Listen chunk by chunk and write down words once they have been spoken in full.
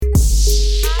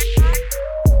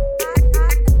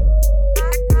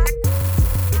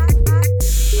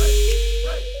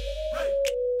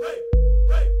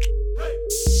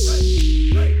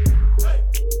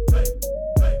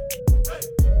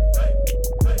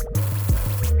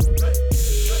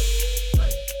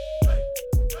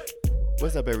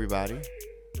What's up, everybody?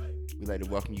 We'd like to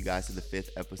welcome you guys to the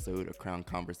 5th episode of Crown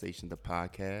Conversation, the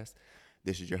podcast.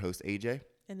 This is your host, AJ.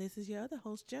 And this is your other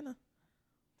host, Jenna.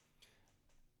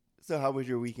 So how was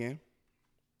your weekend?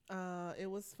 It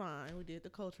was fine. We did the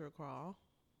cultural crawl,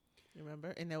 remember?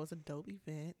 And that was a dope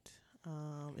event.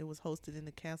 It was hosted in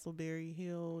the Castleberry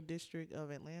Hill district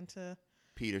of Atlanta.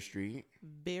 Peter Street.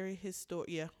 Very historic,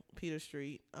 Peter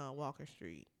Street, Walker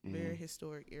Street. Very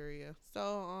historic area.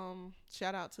 So,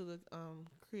 shout out to the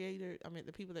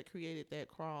the people that created that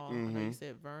crawl. I know you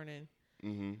said Vernon.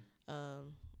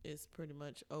 Is pretty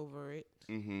much over it.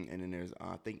 And then there's,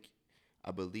 I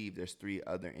believe there's 3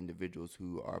 other individuals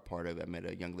who are part of it. I met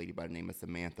a young lady by the name of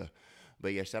Samantha.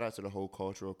 But yeah, shout out to the whole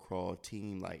cultural crawl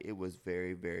team. Like, it was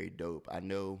very, very dope. I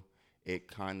know it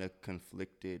kind of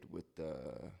conflicted with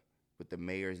the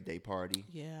Mayor's Day party.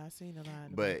 Yeah, I seen a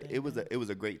lot. But it was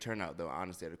a great turnout though,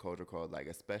 honestly, at the cultural crawl, like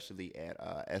especially at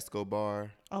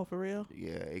Escobar. Oh, for real?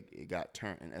 Yeah, it got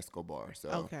turned in Escobar. So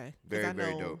okay, very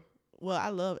dope. Well, I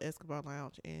love Escobar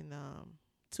Lounge and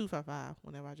 255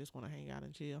 whenever I just want to hang out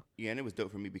and chill. Yeah, and it was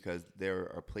dope for me because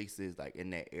there are places like in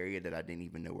that area that I didn't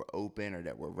even know were open or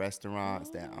that were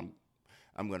restaurants that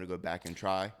I'm gonna go back and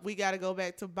try. We got to go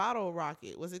back to Bottle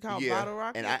Rocket. Was it called Bottle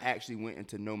Rocket? And I actually went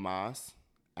into No Mas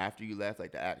after you left,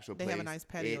 like the actual place. They have a nice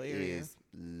patio area. It is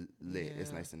lit. Yeah.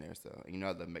 It's nice in there. So you know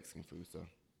I love Mexican food. So.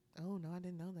 Oh no, I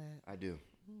didn't know that. I do.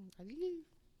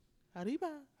 Arriba.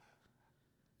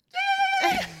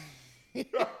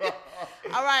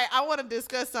 All right, I want to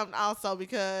discuss something also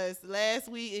because last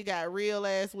week it got real.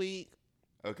 Last week,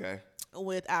 okay,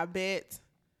 with our bet,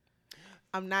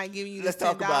 I'm not giving you this $10. Let's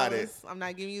talk about it. I'm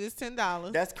not giving you this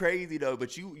 $10. That's crazy though.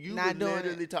 But you not would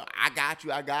literally talk. I got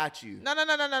you. No.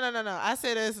 I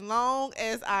said as long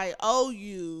as I owe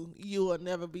you, you will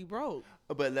never be broke.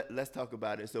 But let's talk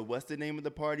about it. So what's the name of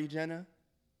the party, Jenna?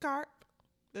 Carp.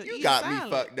 You got me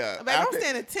fucked up. Babe, I'm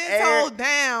standing 10 toes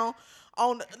down.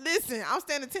 I'm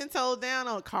standing 10 toes down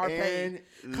on Carpe. And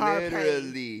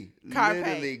literally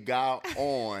got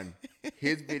on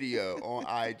his video on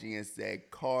IG and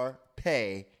said Carpe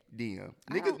Diem.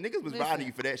 Niggas was riding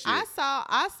you for that shit.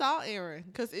 I saw Aaron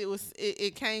because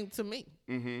it came to me.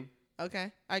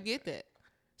 Okay, I get that.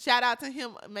 Shout out to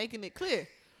him making it clear.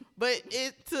 But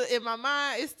in my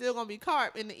mind, it's still gonna be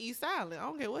Carp in the East Island. I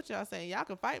don't care what y'all saying. Y'all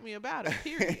can fight me about it.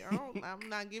 Period. I'm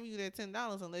not giving you that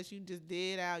 $10 unless you just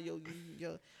dead out. You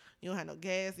don't have no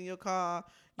gas in your car.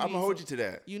 I'm gonna hold you to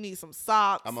that. You need some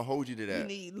socks. I'm gonna hold you to that. You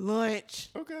need lunch.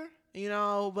 Okay.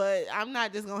 But I'm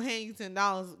not just gonna hand you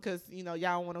 $10 because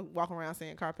y'all want to walk around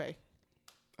saying Carpe.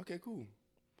 Okay, cool.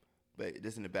 But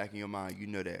just in the back of your mind, you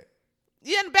know that.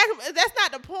 Yeah, in the back of that's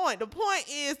not the point. The point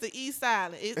is the East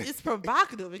Island. It's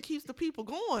provocative. It keeps the people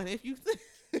going. It keeps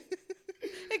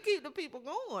the people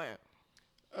going.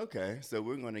 Okay, so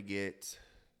we're gonna get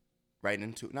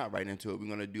not right into it. We're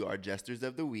gonna do our jesters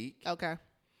of the week. Okay.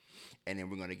 And then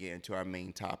we're gonna get into our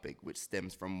main topic, which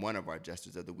stems from one of our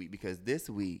jesters of the week, because this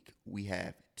week we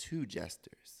have 2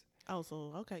 jesters. Oh,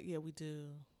 so okay, yeah, we do.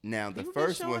 Now the People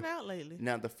first been one. showing out lately.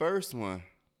 Now the first one.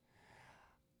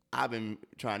 I've been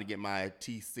trying to get my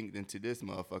teeth synced into this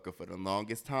motherfucker for the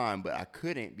longest time, but I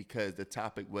couldn't because the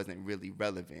topic wasn't really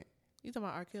relevant. You talking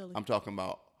about R. Kelly? I'm talking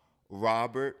about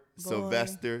Robert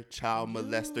Sylvester Child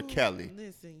Molester Kelly.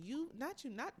 Listen,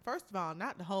 not first of all,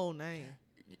 not the whole name.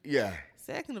 Yeah.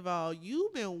 Second of all,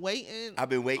 you've been waiting. I've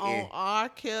been waiting on R.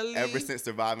 Kelly ever since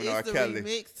Surviving R. Kelly.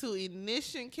 It's the remix to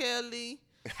Ignition Kelly.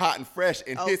 Hot and fresh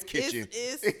in his kitchen.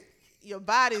 It's Your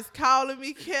Body's Calling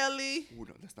Me, Kelly. Ooh,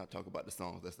 no, let's not talk about the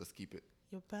songs. Let's keep it.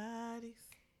 Your body's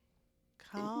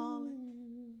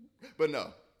calling. But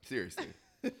no, seriously.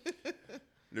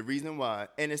 The reason why,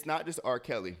 and it's not just R.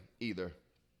 Kelly either,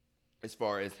 as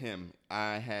far as him.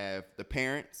 I have the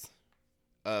parents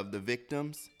of the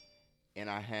victims, and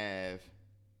I have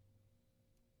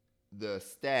the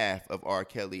staff of R.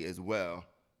 Kelly as well.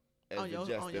 On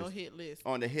your hit list.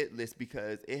 On the hit list,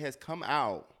 because it has come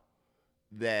out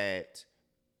that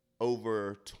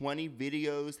over 20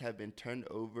 videos have been turned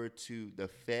over to the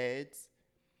feds,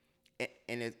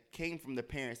 and it came from the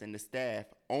parents and the staff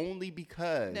only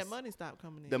because that money stopped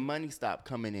coming in. The money stopped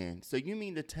coming in. So you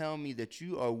mean to tell me that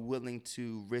you are willing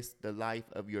to risk the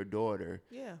life of your daughter,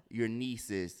 your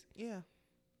nieces,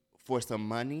 for some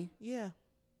money? Yeah.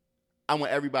 I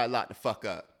want everybody locked the fuck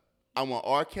up. I want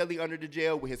R. Kelly under the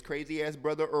jail with his crazy ass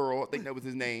brother Earl. I think that was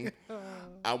his name.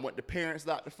 I want the parents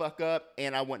locked the fuck up,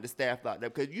 and I want the staff locked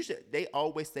up. Because they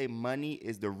always say money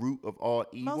is the root of all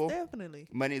evil. Most definitely.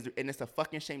 Money is, and it's a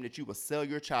fucking shame that you would sell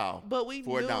your child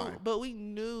for a dime. But we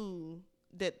knew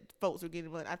that folks were getting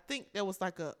money. I think that was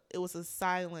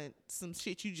some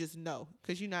shit you just know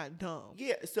because you're not dumb.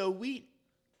 Yeah, so we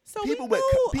So people we with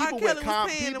knew people R. with Kelly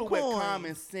was paying people them with coins.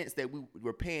 common sense that we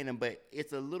were paying them, but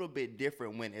it's a little bit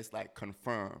different when it's like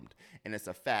confirmed and it's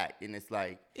a fact and it's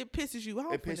like It pisses you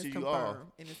off. It when pisses it's you confirmed off.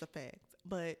 and it's a fact.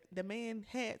 But the man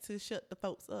had to shut the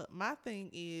folks up. My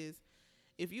thing is,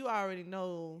 if you already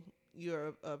know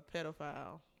you're a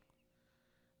pedophile,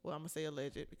 well, I'm gonna say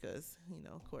alleged because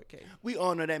court case. we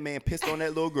all know that man pissed on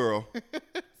that little girl.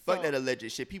 Fuck So, that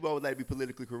alleged shit. People always like to be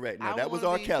politically correct. No, I that was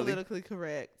wanna R. be Kelly. politically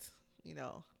correct.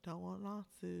 Don't want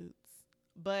lawsuits.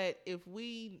 But if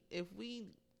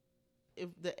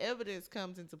the evidence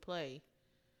comes into play,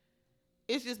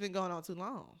 it's just been going on too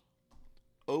long.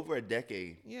 Over a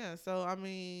decade. Yeah, so I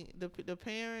mean, the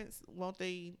parents want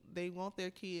they want their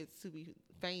kids to be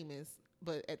famous,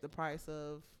 but at the price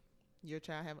of your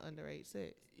child having underage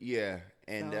sex. Yeah,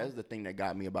 and So- that's the thing that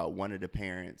got me about one of the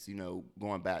parents,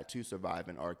 going back to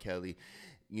surviving R. Kelly.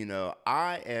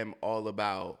 I am all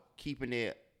about keeping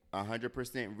it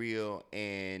 100% real,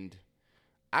 and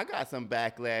I got some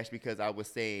backlash because I was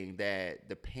saying that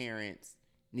the parents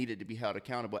needed to be held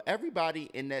accountable. Everybody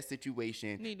in that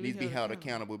situation needs to be held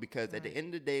accountable because at the end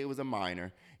of the day, it was a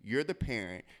minor. You're the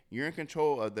parent. You're in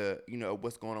control of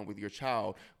what's going on with your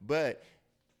child. But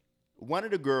one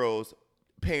of the girls'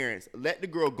 parents let the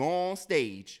girl go on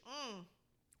stage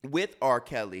with R.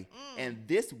 Kelly, and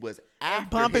this was after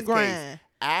bump his and grind.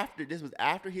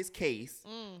 After his case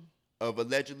of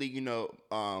allegedly,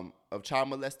 of child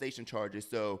molestation charges.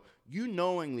 So you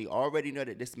knowingly already know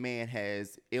that this man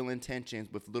has ill intentions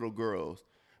with little girls,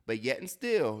 but yet and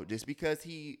still, just because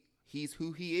he's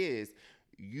who he is,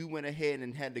 you went ahead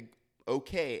and had to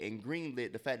okay and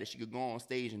greenlit the fact that she could go on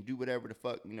stage and do whatever the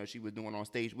fuck she was doing on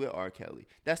stage with R. Kelly.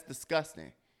 That's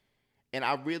disgusting. And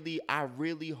I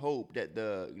really hope that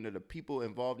the people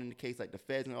involved in the case, like the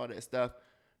feds and all that stuff,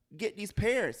 get these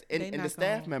parents and the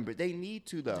staff members. They need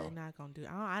to though. They're not gonna do.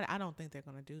 I don't think they're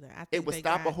gonna do that. I think It would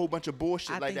stop a whole bunch of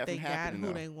bullshit like that from I think happening. they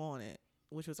got though. who they wanted,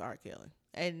 which was R. Kelly.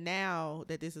 And now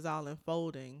that this is all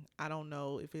unfolding, I don't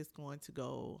know if it's going to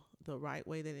go the right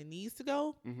way that it needs to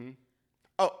go. Mm-hmm.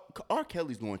 Oh, R.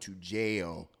 Kelly's going to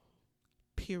jail.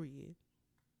 Period.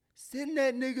 Send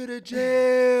that nigga to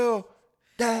jail.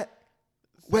 That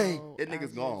way. So, That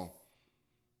nigga's gone.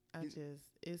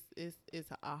 It's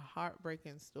a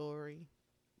heartbreaking story.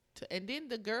 And then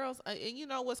the girls, and you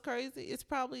know what's crazy? It's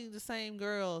probably the same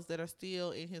girls that are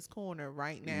still in his corner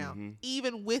right now,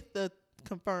 even with the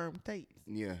confirmed tapes.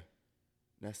 Yeah,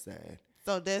 that's sad.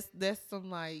 So that's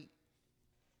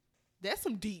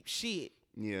some deep shit.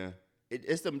 Yeah,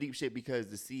 it's some deep shit because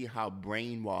to see how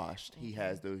brainwashed he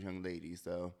has those young ladies.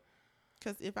 So,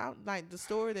 because if I like the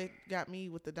story that got me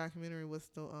with the documentary was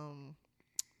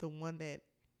the one that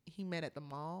he met at the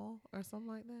mall or something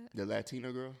like that. the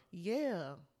Latina girl.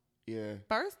 Yeah. Yeah.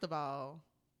 First of all,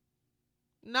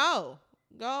 no,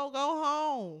 go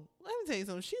home. Let me tell you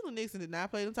something. Sheila Nixon did not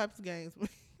play them types of games.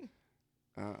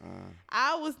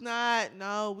 I was not.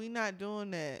 No, we not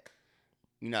doing that.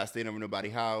 You not staying over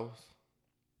nobody's house.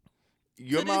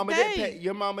 Your To this mama day.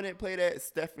 Your mama didn't play that.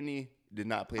 Stephanie did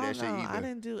not play that shit no, either. I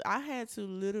didn't do. I had to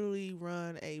literally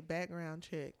run a background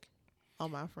check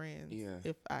on my friends. Yeah.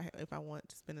 If I want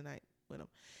to spend the night with them,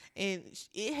 and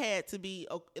it had to be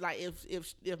like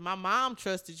if my mom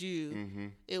trusted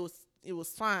you, it was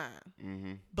fine.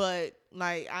 Mm-hmm. But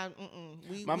like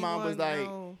My mom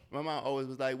always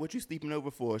was like, "What you sleeping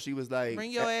over for?" She was like,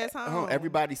 Bring your ass home.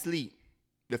 Everybody sleep.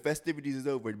 The festivities is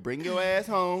over. Bring your ass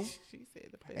home. She said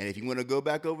And if you want to go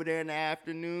back over there in the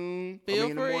afternoon, Feel in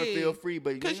the morning, free. feel free.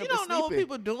 But because you don't know what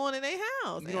people doing in their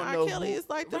house. You And don't R. know Kelly who- is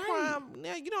like the right. prime.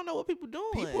 Now you don't know what people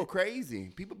doing. People are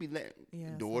crazy. People be letting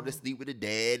daughters sleep with the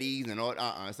daddies and all.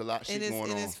 It's a lot of shit going on.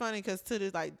 And it's funny because to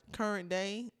this like current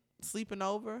day, sleeping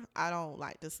over, I don't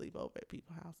like to sleep over at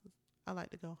people's houses. I like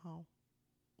to go home.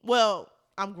 Well,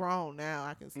 I'm grown now.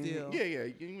 I can still. Yeah.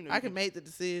 You know, I can make the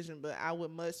decision, but I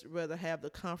would much rather have the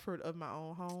comfort of my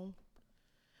own home.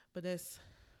 But that's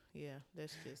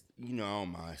just. You know, I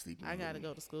don't mind sleeping. I over. gotta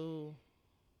go to school.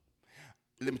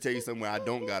 Let me tell you somewhere I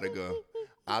don't gotta go.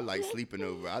 I like sleeping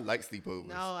over. I like sleepovers.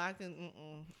 No, I can.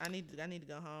 I need to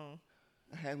go home.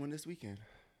 I had one this weekend,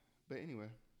 but anyway.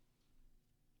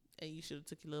 And you should have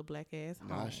took your little black ass home.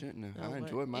 No, I shouldn't have. No, I but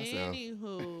enjoyed myself.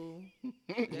 Anywho,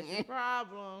 that's your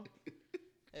problem.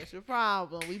 That's your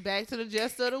problem. We back to the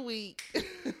Jester of the Week.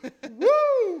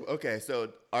 Woo! Okay,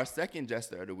 so our second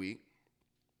Jester of the Week.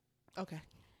 Okay.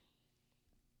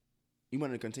 You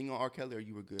want to continue on R. Kelly or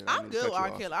you were good? I'm good with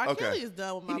R. Kelly. R. Okay. Kelly is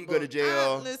done with my He need to book. go to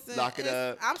jail, Listen, lock it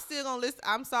up. I'm still going to listen.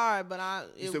 I'm sorry, but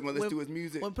You still going to listen to his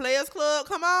music? When Players Club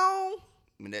come on.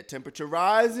 When that temperature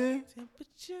rising?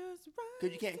 Temperatures rising.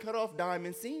 Because you can't cut off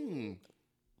Diamond Scene.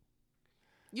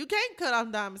 You can't cut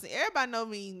off diamonds.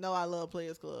 Everybody know I love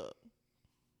Players Club.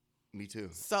 Me too.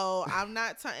 So I'm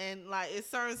not and like it's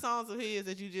certain songs of his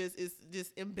that it's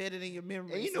just embedded in your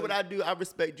memory. And you know what I do? I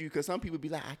respect you because some people be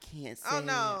like, I can't sing. Oh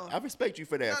no, I respect you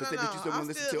for that. No, Did you still want to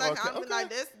listen to like, R. Kelly? I'm like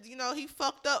that's he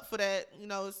fucked up for that.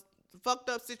 It's a fucked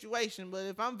up situation. But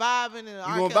if I'm vibing and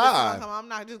R. Kelly song come, I'm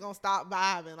not just gonna stop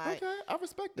vibing. Like, okay, I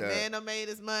respect that. The man done made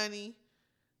his money.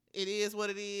 It is what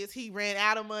it is. He ran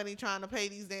out of money trying to pay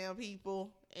these damn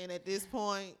people, and at this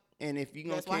point. And if you're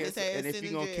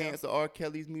gonna cancel R.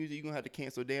 Kelly's music, you're gonna have to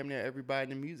cancel damn near everybody in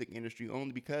the music industry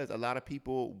only because a lot of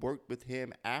people worked with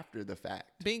him after the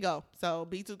fact. Bingo. So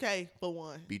B2K for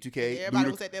one. B2K.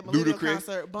 Everybody was at that Millennial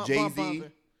concert. Jay-Z,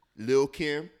 Lil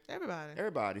Kim.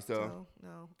 Everybody. So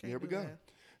here we go.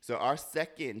 So our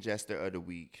second jester of the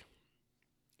week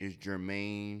is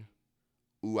Jermaine.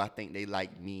 Ooh, I think they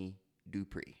like me.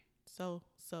 Dupree. So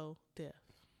deaf.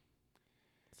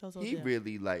 He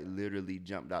really literally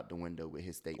jumped out the window with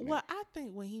his statement. Well, I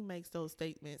think when he makes those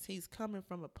statements, he's coming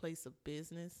from a place of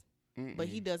business, but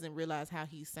he doesn't realize how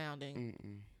he's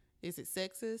sounding. Is it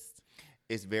sexist?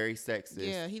 It's very sexist.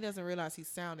 Yeah, he doesn't realize he's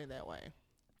sounding that way.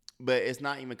 But it's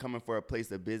not even coming for a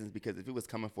place of business because if it was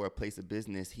coming for a place of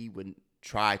business, he would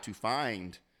try to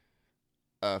find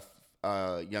a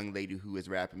young lady who is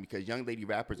rapping because young lady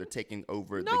rappers are taking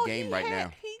over the game right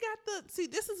now. He got the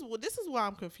this is why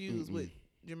I'm confused with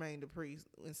Jermaine Dupri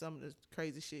and some of the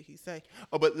crazy shit he say.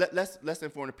 Oh, but let's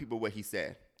inform the people what he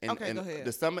said. And, okay, go ahead.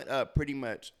 To sum it up, pretty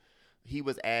much, he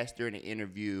was asked during an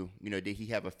interview, did he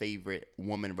have a favorite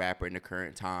woman rapper in the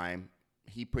current time?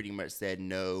 He pretty much said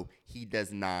no, he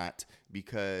does not,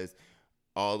 because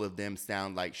all of them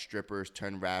sound like strippers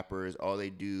turned rappers. All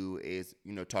they do is,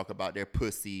 talk about their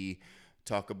pussy,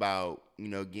 talk about,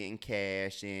 getting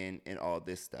cash and all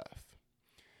this stuff.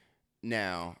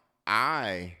 Now,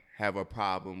 I have a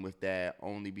problem with that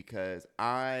only because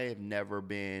I've never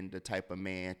been the type of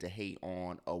man to hate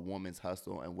on a woman's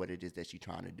hustle and what it is that she's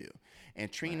trying to do.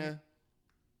 And Trina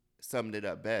summed it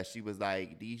up best. She was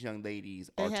like, these young ladies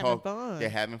they're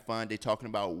having fun. They're talking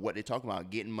about what they're talking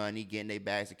about, getting money, getting their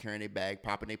bag, securing their bag,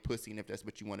 popping their pussy. And if that's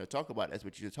what you want to talk about, that's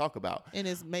what you should talk about. And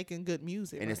it's making good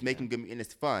music. And it's making good, and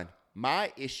it's fun.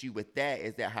 My issue with that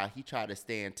is that how he tried to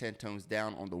stand 10 tones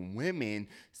down on the women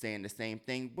saying the same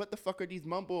thing. What the fuck are these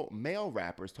mumble male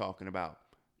rappers talking about?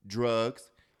 Drugs,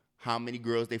 how many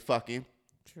girls they fucking,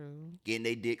 true, getting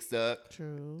their dick sucked,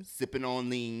 true, sipping on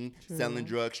lean, true, selling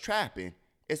drugs, trapping.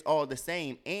 It's all the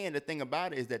same. And the thing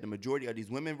about it is that the majority of these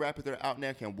women rappers that are out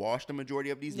there can wash the majority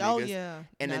of these niggas. Yeah.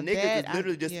 And now the niggas is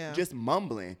literally just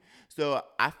mumbling. So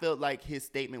I felt like his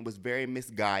statement was very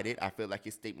misguided. I felt like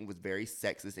his statement was very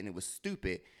sexist and it was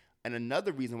stupid. And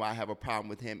another reason why I have a problem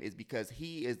with him is because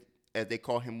he is, as they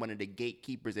call him, one of the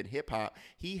gatekeepers in hip hop.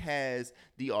 He has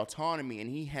the autonomy and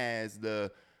he has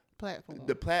the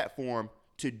platform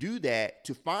to do that,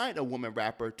 to find a woman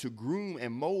rapper, to groom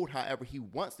and mold however he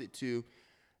wants it to.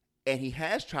 And he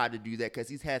has tried to do that because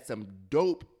he's had some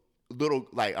dope little,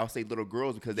 I'll say little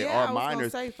girls because they are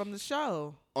minors. Say from the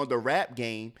show. On the rap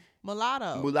game.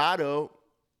 Mulatto.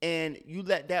 And you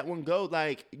let that one go.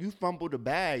 You fumbled the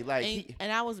bag.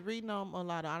 And I was reading on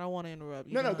Mulatto. I don't want to interrupt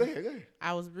you. No, go ahead.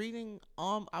 I was reading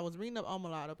up on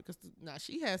Mulatto because now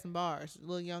she has some bars. A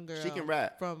little younger. She can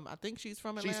rap. I think she's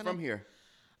from Atlanta. She's from here.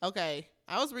 Okay.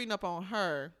 I was reading up on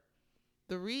her.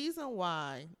 The reason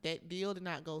why that deal did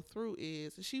not go through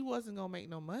is she wasn't going to make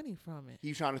no money from it. He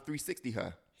was trying to 360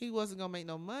 her. He wasn't going to make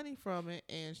no money from it,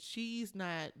 and she's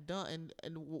not done.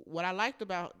 And what I liked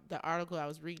about the article I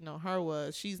was reading on her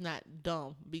was she's not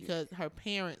dumb because her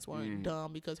parents weren't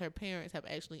dumb because her parents have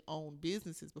actually owned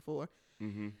businesses before.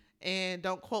 Mm-hmm. And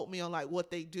don't quote me on what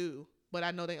they do, but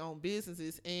I know they own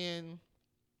businesses. And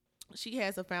she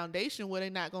has a foundation where they're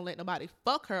not going to let nobody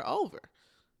fuck her over.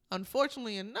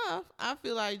 Unfortunately enough, I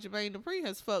feel like Jermaine Dupri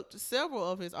has fucked several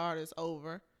of his artists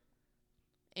over.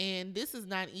 And this is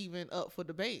not even up for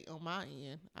debate on my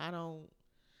end.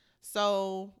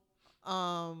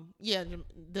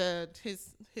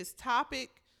 His topic,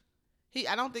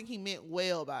 I don't think he meant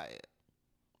well by it.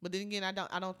 But then again,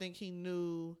 I don't think he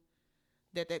knew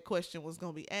that question was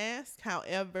going to be asked.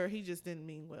 However, he just didn't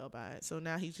mean well by it. So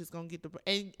now he's just going to get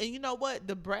and you know what?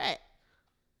 The brat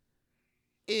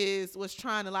was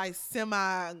trying to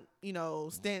semi,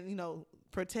 stand,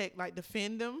 protect,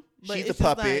 defend them. But she's it's a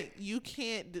puppet. You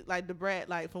can't the brat.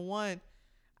 For one,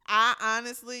 I'm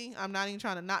not even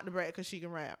trying to knock the brat because she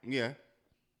can rap. Yeah.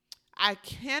 I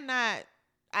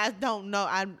don't know.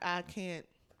 I can't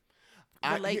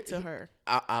relate to her.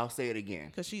 I'll say it again.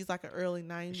 Because she's an early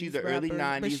 90s She's an rapper, early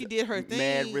 90s. But she did her thing.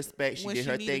 Mad respect. She did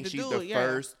her thing. She's the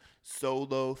first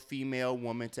solo female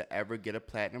woman to ever get a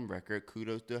platinum record.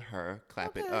 Kudos to her.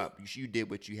 Clap it up. You did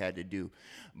what you had to do.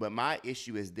 But my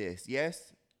issue is this.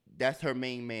 Yes, that's her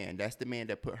main man. That's the man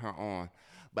that put her on.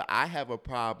 But I have a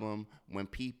problem when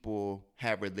people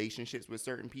have relationships with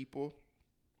certain people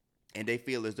and they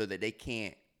feel as though that they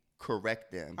can't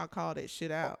correct them. I call that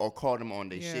shit out. Or call them on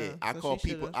their shit. I call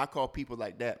people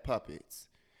like that puppets.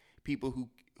 People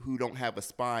who don't have a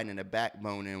spine and a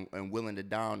backbone and willing to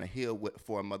down a hill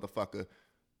for a motherfucker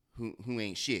who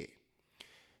ain't shit.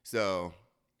 So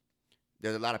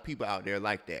there's a lot of people out there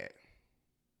like that,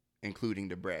 including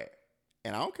the brat.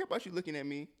 And I don't care about you looking at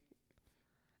me.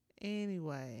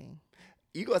 Anyway.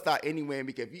 You gonna start anyway,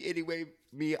 because if you anyway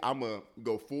me, I'm gonna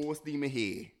go full steam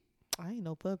ahead. I ain't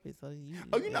no puppet, so you.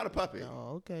 Oh, you're not a puppet.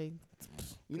 No, okay.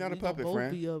 You're not a puppet,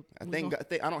 friend.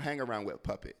 I don't hang around with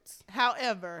puppets.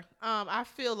 However, I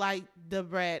feel like the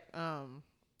brat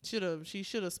should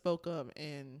have spoke up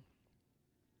and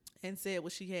said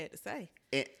what she had to say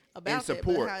about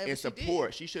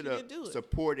support. She should have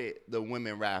supported the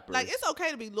women rappers. Like, it's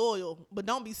okay to be loyal, but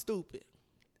don't be stupid.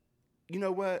 You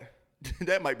know what?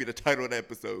 That might be the title of the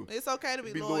episode. It's okay to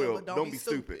be loyal, but don't be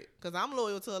stupid. Because I'm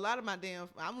loyal to a lot of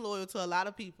I'm loyal to a lot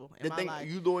of people in my life.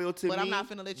 You loyal to me, but I'm not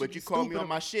finna let you. But you call me on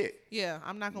my shit. Yeah,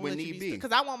 I'm not gonna let you be.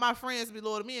 Because I want my friends to be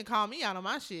loyal to me and call me out on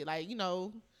my shit. Like, you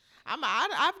know,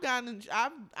 I've gotten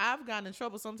in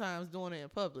trouble sometimes doing it in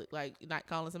public, like not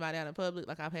calling somebody out in public.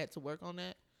 Like, I've had to work on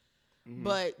that. Mm-hmm.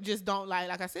 But just don't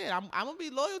like I said, I'm gonna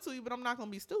be loyal to you, but I'm not gonna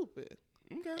be stupid.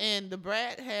 Okay. And the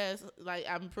brat has, like,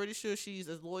 I'm pretty sure she's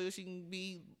as loyal as she can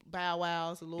be. Bow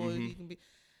Wow, as loyal as he can be.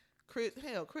 Chris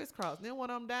Cross. Then one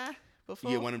of them died before.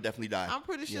 Yeah, one of them definitely died. I'm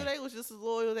pretty sure they was just as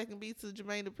loyal they can be to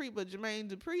Jermaine Dupri. But Jermaine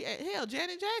Dupri,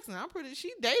 Janet Jackson,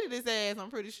 she dated his ass. I'm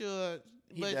pretty sure,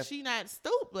 but she not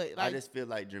stupid. Like, I just feel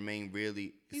like Jermaine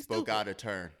really spoke out of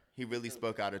turn. He really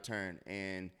spoke out of turn,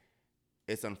 and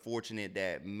it's unfortunate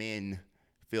that men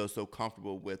feel so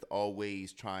comfortable with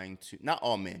always trying to, not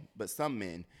all men, but some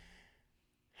men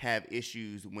have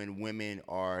issues when women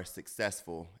are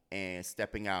successful and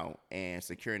stepping out and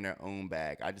securing their own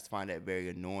bag. I just find that very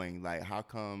annoying. Like, how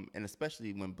come, and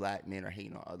especially when black men are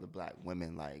hating on other black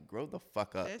women, like, grow the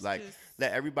fuck up. Like,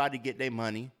 let everybody get their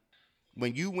money.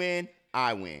 When you win,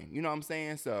 I win. You know what I'm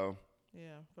saying? So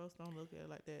yeah, folks don't look at it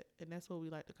like that. And that's what we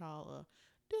like to call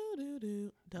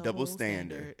double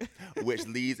standard. Which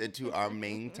leads into our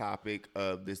main topic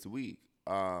of this week.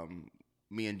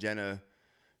 Me and Jenna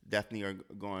definitely are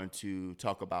going to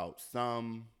talk about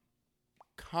some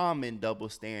common double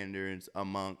standards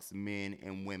amongst men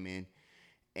and women,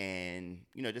 and,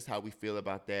 you know, just how we feel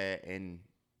about that. And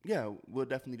yeah, we'll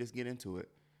definitely just get into it.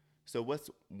 So what's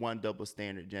one double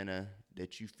standard, Jenna,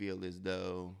 that you feel as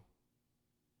though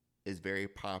is very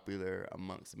popular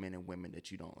amongst men and women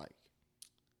that you don't like?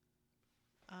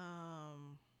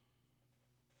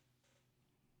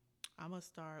 I'm gonna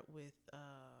start with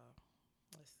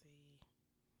let's see.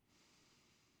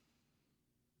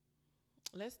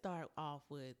 Let's start off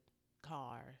with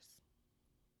cars.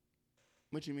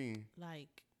 What you mean?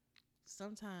 Like,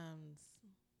 sometimes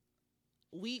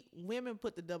women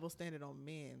put the double standard on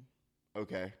men.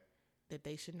 Okay. That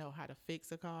they should know how to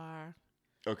fix a car.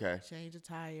 Okay. Change a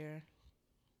tire.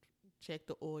 Check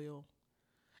the oil.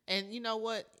 And you know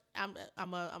what? I'm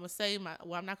a save my.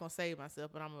 Well, I'm not gonna save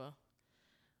myself, but I'm a.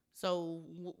 So,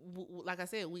 like I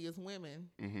said, we as women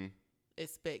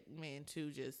expect men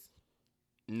to just.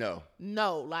 No,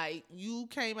 like, you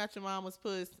came out your mama's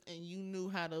puss and you knew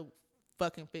how to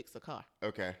fucking fix a car.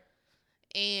 Okay.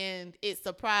 And it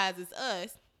surprises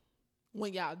us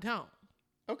when y'all don't.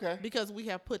 Okay. Because we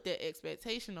have put that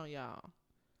expectation on y'all.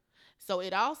 So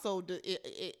it also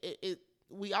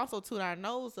we also toot our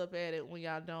nose up at it when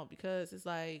y'all don't, because it's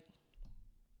like,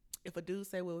 if a dude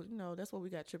say, well, you know, that's what we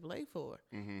got AAA for.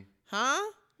 Mm-hmm.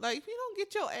 Huh? Like, if you don't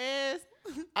get your ass.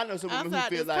 I know some women who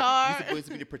feel like you're supposed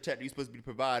to be the protector, you're supposed to be the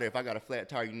provider. If I got a flat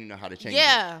tire, you know how to change it.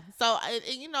 Yeah. So,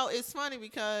 you know, it's funny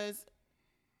because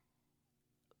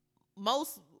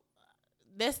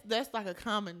that's like a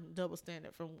common double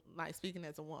standard from, like, speaking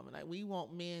as a woman. Like, we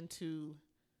want men to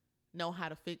know how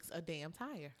to fix a damn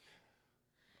tire.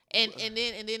 And then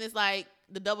it's like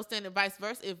the double standard vice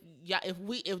versa.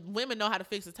 If women know how to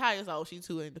fix a tire, it's like, oh, she's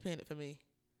too independent for me.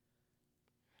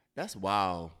 That's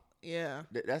wild. Yeah.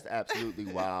 That's absolutely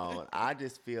wild. I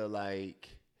just feel like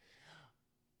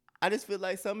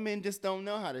some men just don't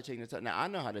know how to change the tire. Now, I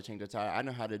know how to change the tire. I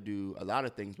know how to do a lot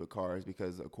of things with cars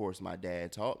because, of course, my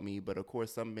dad taught me. But, of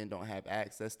course, some men don't have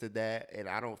access to that. And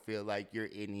I don't feel like you're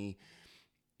any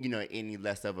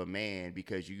less of a man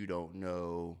because you don't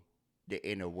know the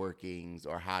inner workings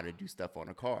or how to do stuff on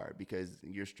a car, because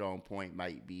your strong point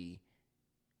might be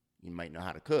you might know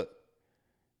how to cook.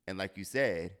 And like you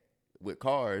said, with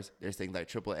cars, there's things like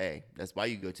AAA. That's why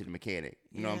you go to the mechanic.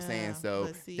 You know what I'm saying?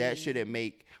 So that shouldn't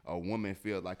make a woman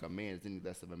feel like a man is any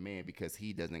less of a man because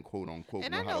he doesn't quote unquote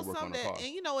know how to work on a car.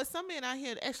 And you know what? Some men out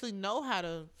here actually know how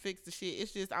to fix the shit.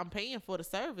 It's just I'm paying for the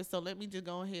service, so let me just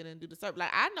go ahead and do the service.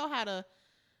 Like I know how to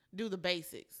do the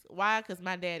basics. Why? Because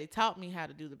my daddy taught me how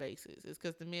to do the basics. It's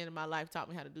because the men in my life taught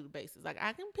me how to do the basics. Like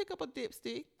I can pick up a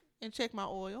dipstick and check my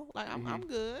oil. Like I'm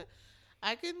good.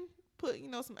 I can put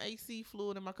some AC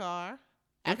fluid in my car.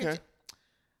 I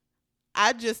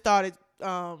just started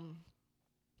putting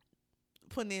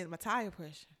in my tire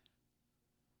pressure.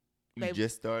 You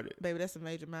just started? Baby, that's a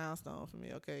major milestone for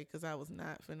me, okay? Because I was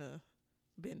not finna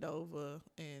bend over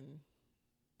and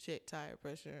check tire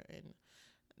pressure. And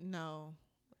no,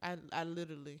 I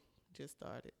literally just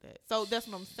started that. So that's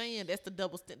what I'm saying. That's the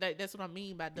double standard. That's what I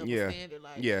mean by double standard.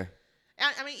 Like, I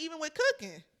mean, even with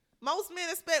cooking, most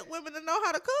men expect women to know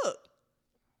how to cook.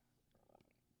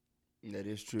 That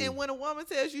is true. And when a woman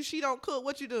tells you she don't cook,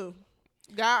 what you do?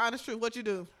 God, honest truth, what you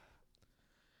do?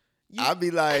 I'll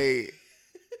be like,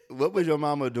 what was your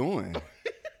mama doing?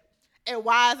 And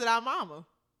why is it our mama?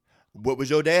 What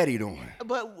was your daddy doing?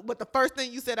 But the first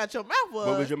thing you said out your mouth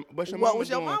was, what was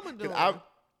your mama doing?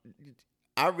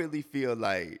 I really feel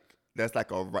like that's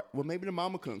like well, maybe the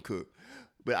mama couldn't cook,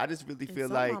 but I just really feel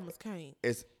like mamas can't.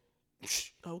 It's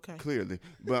okay, clearly,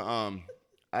 but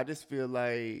I just feel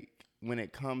like when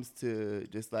it comes to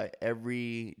just like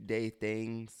everyday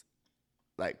things,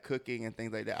 like cooking and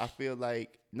things like that, I feel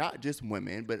like not just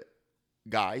women, but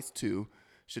guys too,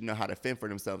 should know how to fend for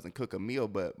themselves and cook a meal,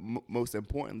 but most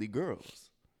importantly, girls.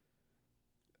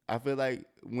 I feel like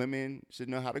women should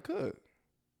know how to cook.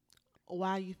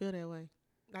 Why do you feel that way?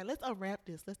 Like, let's unwrap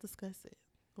this. Let's discuss it.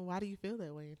 Why do you feel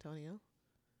that way, Antonio?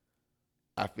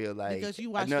 I feel like because you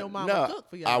watch your mama cook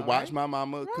for y'all. I watch my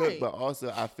mama cook, but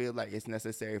also I feel like it's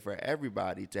necessary for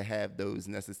everybody to have those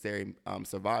necessary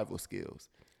survival skills.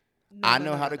 I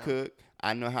know how to cook.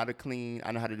 I know how to clean.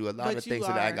 I know how to do a lot of things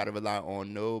so that I ain't got to rely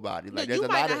on nobody. Like there's a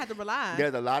lot of have to rely.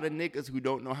 There's a lot of niggas who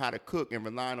don't know how to cook and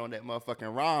relying on that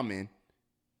motherfucking ramen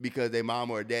because their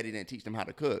mama or daddy didn't teach them how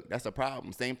to cook. That's a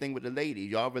problem. Same thing with the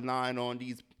ladies. Y'all relying on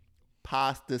these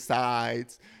pasta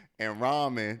sides and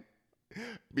ramen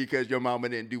because your mama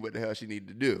didn't do what the hell she needed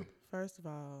to do. First of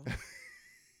all,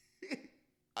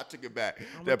 I took it back.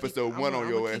 The episode 1 on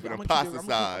your ass with them pasta sides.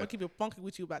 I'm gonna keep it funky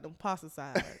with you about them pasta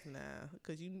sides now,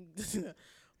 because you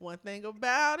one thing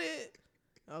about it.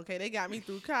 Okay, they got me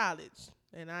through college,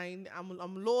 and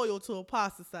I'm loyal to a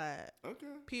pasta side. Okay.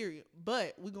 Period.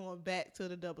 But we're going back to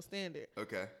the double standard.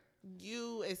 Okay.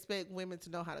 You expect women to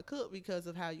know how to cook because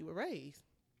of how you were raised.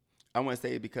 I want to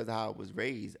say because of how I was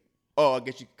raised. Oh, I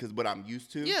guess because what I'm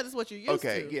used to. Yeah, that's what you're used to.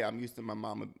 Okay, yeah, I'm used to my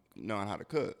mama knowing how to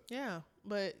cook. Yeah,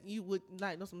 but you would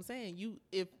like. That's what I'm saying. You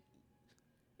if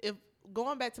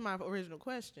going back to my original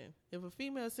question, if a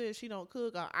female says she don't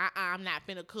cook or I'm not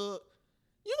finna cook,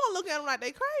 you gonna look at them like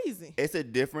they crazy. It's a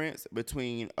difference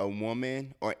between a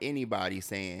woman or anybody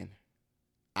saying,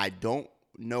 I don't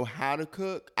know how to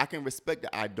cook. I can respect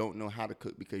that I don't know how to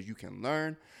cook because you can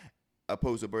learn,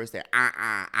 opposed to a bird saying,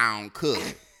 I don't cook.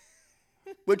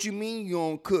 What you mean you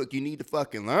don't cook? You need to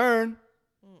fucking learn.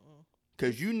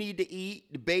 Because you need to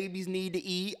eat. The babies need to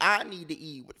eat. I need to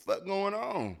eat. What the fuck going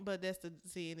on? But that's the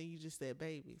seeing that you just said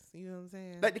babies. You know what I'm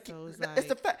saying? It's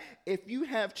the fact. If you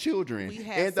have children we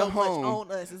have in the home, much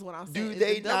on us is what I'm saying. Do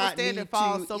they the double not standard need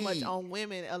falls to so eat? much on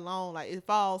women alone. Like it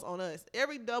falls on us.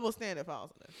 Every double standard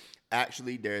falls on us.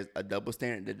 Actually, there's a double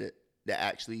standard that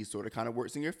actually sort of kind of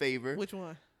works in your favor. Which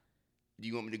one? Do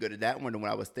you want me to go to that one or the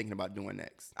one I was thinking about doing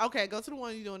next? Okay, go to the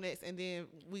one you're doing next, and then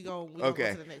we gonna go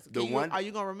to the next. Are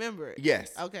you gonna remember it?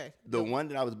 Yes. Okay. The one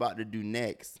that I was about to do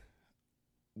next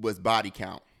was body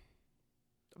count.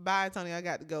 Bye, Tony. I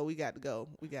got to go. We got to go.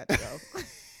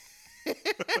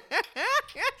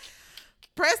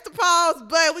 Press the pause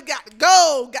button. We got to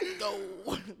go.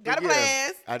 Got a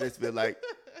blast. I just feel like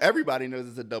everybody knows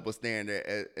it's a double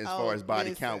standard as far as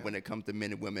body count when it comes to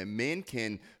men and women. Men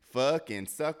can fuck and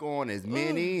suck on as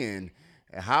many and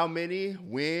how many,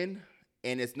 when,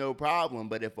 and it's no problem.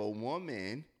 But if a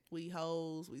woman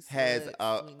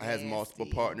has multiple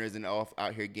partners and out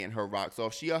here getting her rocks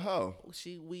off, she a hoe.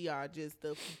 We are just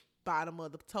the bottom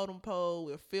of the totem pole.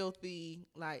 We're filthy.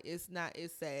 Like it's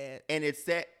sad. And it's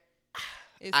sad.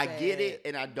 I get it,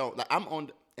 and I don't. Like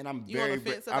I'm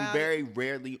very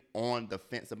rarely on the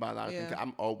fence about a lot of things.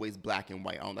 I'm always black and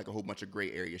white. I don't like a whole bunch of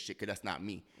gray area shit because that's not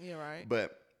me. Yeah, right.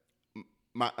 But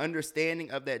my understanding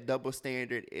of that double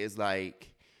standard is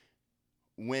like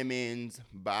women's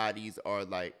bodies are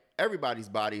like, everybody's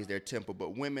body is their temple,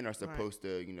 but women are supposed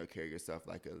to, carry yourself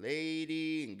like a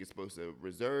lady, and you're supposed to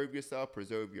reserve yourself,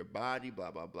 preserve your body,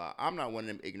 blah, blah, blah. I'm not one of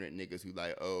them ignorant niggas who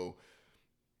like, oh,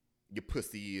 your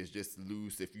pussy is just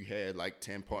loose if you had like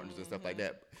 10 partners and stuff like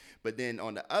that. But then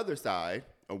on the other side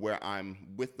of where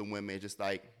I'm with the women, it's just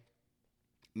like,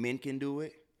 men can do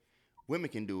it, women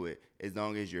can do it, as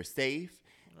long as you're safe.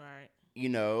 Right.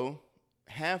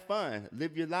 Have fun,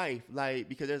 live your life. Like,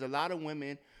 because there's a lot of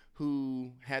women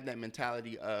who have that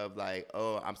mentality of like,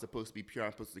 oh, I'm supposed to be pure,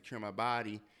 I'm supposed to secure my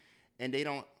body. And they're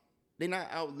not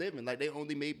out living. Like, they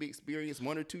only maybe experience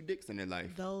 1 or 2 dicks in their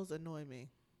life. Those annoy me.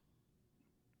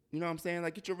 You know what I'm saying?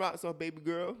 Like, get your rocks off, baby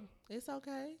girl. It's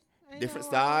okay. Different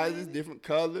sizes, different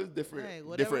colors, different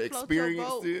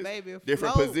experiences, baby,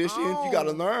 different positions. On. You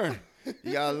gotta learn.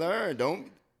 You gotta learn. Don't.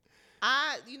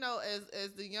 As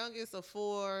the youngest of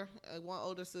 4, 1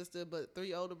 older sister, but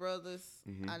 3 older brothers,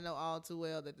 I know all too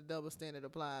well that the double standard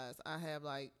applies. I have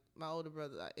like my older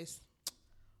brother.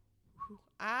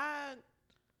 I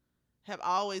have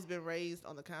always been raised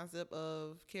on the concept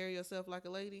of carry yourself like a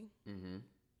lady. Mm-hmm.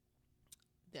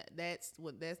 That's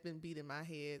been beat in my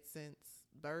head since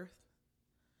birth.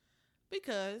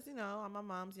 Because, I'm my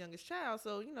mom's youngest child.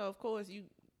 So, of course,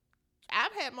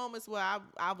 I've had moments where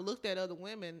I've looked at other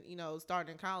women,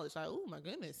 starting in college, like, oh, my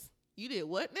goodness. You did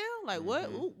what now? Like, what?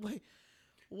 Ooh, wait,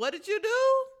 what did you do?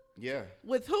 Yeah.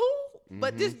 With who? Mm-hmm.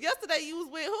 But just yesterday you was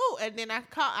with who? And then I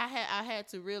had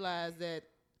to realize that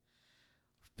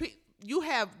you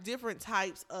have different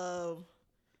types of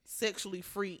sexually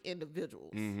free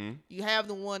individuals. Mm-hmm. You have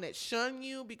the one that shun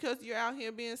you because you're out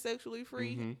here being sexually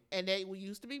free, and that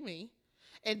used to be me.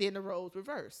 And then the roles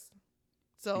reverse.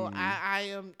 So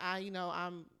I'm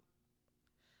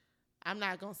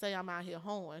not gonna say I'm out here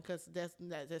hoeing, because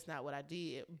that's not what I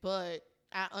did. But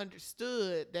I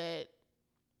understood that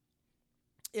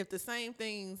if the same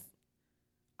things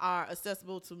are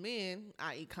accessible to men,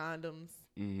 i.e. condoms,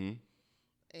 and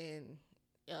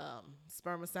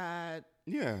spermicide,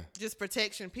 just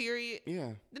protection, period,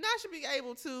 then I should be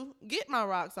able to get my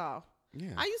rocks off.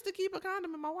 Yeah. I used to keep a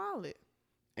condom in my wallet.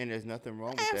 And there's nothing wrong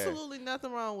with that. Absolutely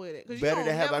nothing wrong with it. Because better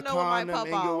to have a condom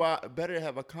in your wallet. Better to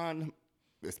have a condom,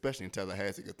 especially in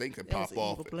Tallahassee, because things can pop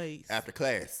off after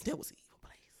class. That was an evil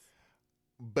place.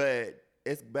 But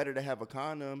it's better to have a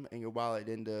condom in your wallet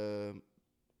than to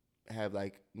have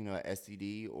an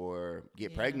STD or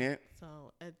get pregnant.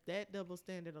 So at that double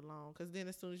standard alone, because then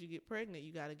as soon as you get pregnant,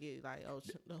 you gotta get like, oh,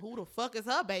 who the fuck is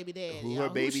her baby daddy? Who her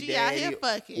baby she daddy? Out here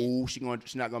fucking? Ooh, she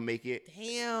not gonna make it.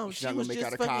 Damn, she was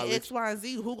just fucking X, Y, and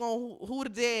Z. Who the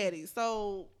daddy?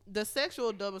 So the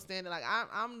sexual double standard, like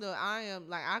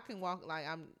I can walk like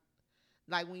I'm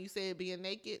like when you said being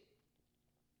naked,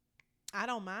 I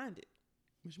don't mind it.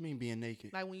 What you mean being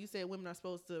naked? Like when you said women are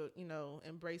supposed to,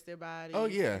 embrace their body. Oh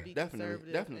yeah, be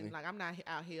definitely. And like I'm not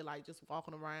out here like just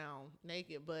walking around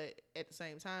naked, but at the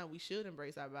same time we should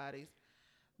embrace our bodies,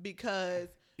 because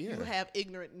you have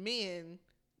ignorant men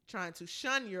trying to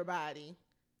shun your body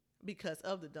because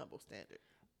of the double standard.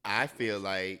 I feel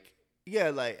like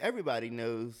everybody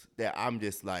knows that I'm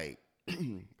just like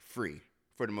free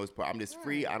for the most part. I'm just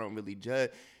free. I don't really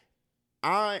judge.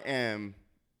 I am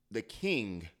the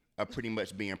king of pretty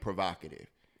much being provocative.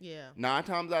 Yeah. 9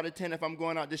 times out of 10, if I'm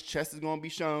going out, this chest is gonna be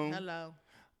shown. Hello.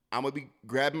 I'm gonna be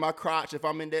grabbing my crotch if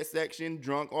I'm in that section,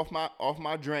 drunk off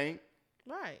my drink.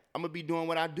 Right. I'm gonna be doing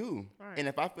what I do. Right. And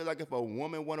if I feel like if a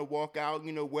woman wanna walk out,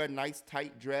 wear a nice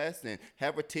tight dress and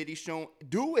have her titties shown,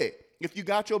 do it. If you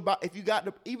got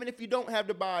even if you don't have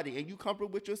the body and you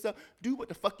comfortable with yourself, do what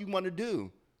the fuck you wanna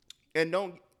do.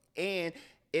 And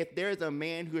if there's a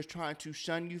man who is trying to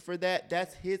shun you for that,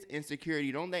 that's his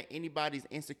insecurity. Don't let anybody's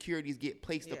insecurities get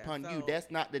placed upon you.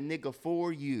 That's not the nigga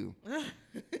for you.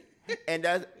 And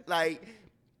that's like,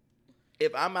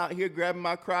 if I'm out here grabbing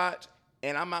my crotch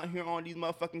and I'm out here on these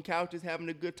motherfucking couches having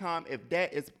a good time, if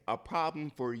that is a problem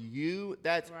for you,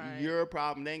 that's your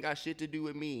problem. They ain't got shit to do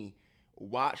with me.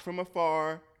 Watch from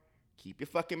afar, keep your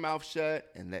fucking mouth shut,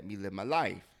 and let me live my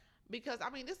life. Because,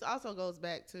 this also goes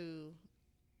back to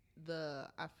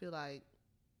I feel like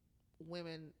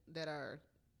women that are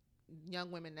young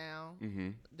women now,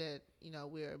 that,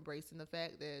 we're embracing the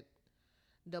fact that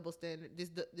double standard,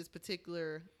 this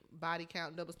particular body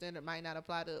count double standard might not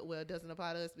apply it doesn't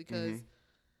apply to us, because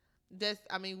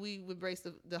we embrace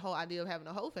the whole idea of having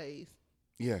a whole phase.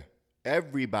 Yeah.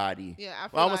 Everybody. Yeah, I feel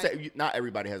well, I almost say not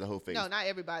everybody has a whole face. No, not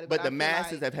everybody. But the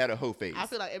masses have had a whole face. I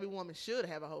feel like every woman should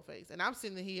have a whole face. And I'm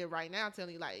sitting here right now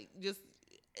telling you, like, just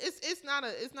it's not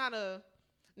a.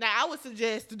 Now I would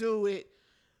suggest to do it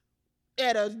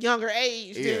at a younger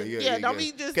age. Yeah. Don't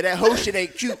be just. Cause that whole shit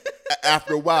ain't cute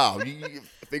After a while, you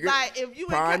figure Like if you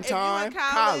prime in time,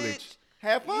 college,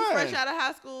 have you fun. fresh out of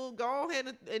high school, go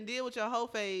ahead and deal with your whole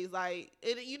phase. Like,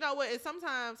 you know what? And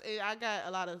sometimes I got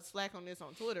a lot of slack on this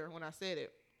on Twitter when I said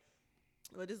it.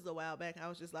 But this is a while back. I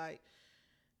was just like,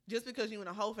 just because you in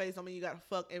a whole phase don't mean you gotta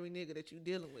fuck every nigga that you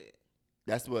dealing with.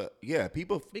 That's what, yeah,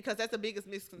 people. Because that's the biggest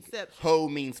misconception. Hoe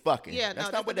means fucking. Yeah,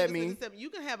 that's no, not what that means. You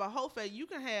can have a whole phase. You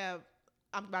can have.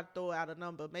 I'm about to throw out a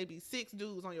number. Maybe 6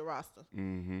 dudes on your roster.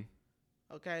 Mm-hmm.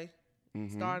 Okay.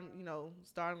 Mm-hmm.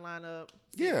 Starting lineup.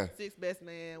 Six best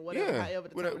man, whatever, however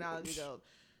the terminology goes.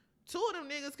 2 of them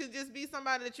niggas could just be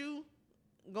somebody that you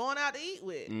going out to eat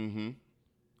with. Mm-hmm.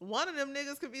 One of them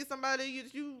niggas could be somebody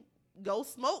you go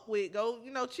smoke with, go,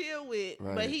 chill with.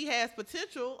 Right. But he has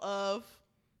potential of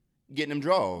getting them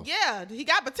draws. Yeah, he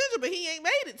got potential, but he ain't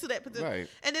made it to that potential. Right.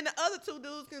 And then the other 2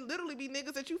 dudes can literally be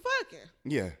niggas that you fucking.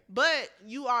 Yeah. But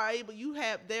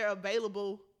they're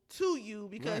available to you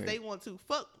because they want to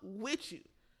fuck with you.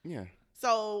 Yeah.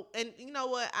 So, and you know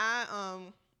what?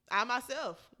 I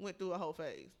myself went through a whole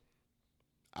phase.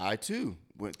 I too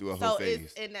went through a whole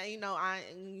phase. And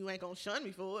you ain't gonna shun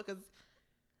me for it because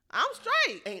I'm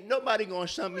straight. Ain't nobody gonna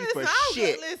shun me for I'm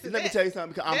shit. good. Listen, Let me tell you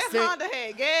something. Because that Honda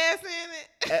had gas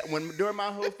in it. During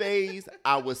my whole phase,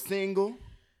 I was single.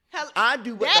 Hell, I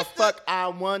do what the fuck I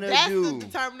wanna do. That's the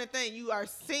determining thing. You are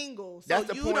single, so that's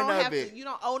the you point don't of have it. to. You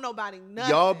don't owe nobody nothing.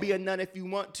 Y'all be a nut if you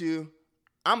want to.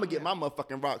 I'm gonna get my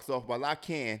motherfucking rocks off while I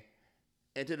can.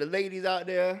 And to the ladies out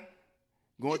there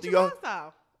going get through your y'all, rocks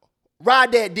off.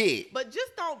 Ride that dick. But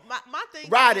just don't. My thing.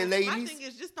 Ride is, it, ladies. My thing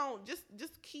is just don't.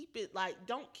 Just keep it like.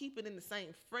 Don't keep it in the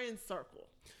same friend circle.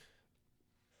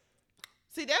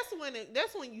 See,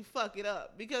 that's when you fuck it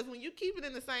up, because when you keep it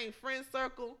in the same friend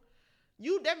circle,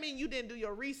 that means you didn't do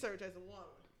your research as a woman.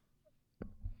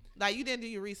 Like, you didn't do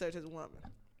your research as a woman.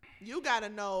 You gotta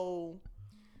know.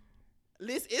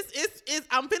 Listen, it's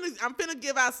I'm finna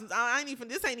give out some.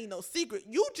 This ain't even no secret.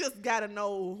 You just gotta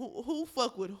know who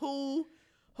fuck with who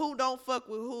don't fuck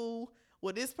with who.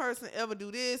 Would this person ever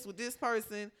do this? Would this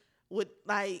person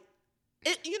like?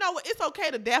 You know what? It's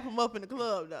okay to dap them up in the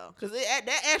club though, because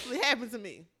that actually happened to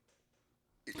me.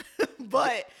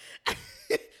 But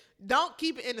don't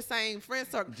keep it in the same friend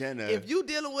circle. Jenna. If you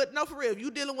dealing with if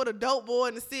you dealing with a dope boy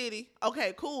in the city,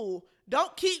 okay, cool.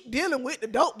 Don't keep dealing with the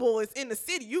dope boys in the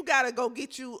city. You gotta go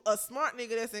get you a smart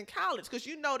nigga that's in college, because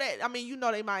you know that. I mean, you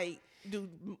know they might do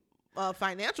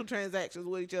financial transactions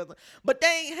with each other, but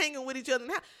they ain't hanging with each other.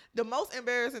 The most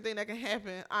embarrassing thing that can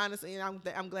happen, honestly, and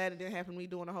I'm glad it didn't happen to me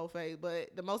during the whole phase,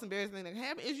 but the most embarrassing thing that can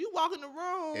happen is you walk in the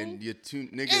room and your 2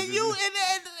 niggas and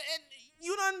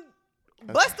you done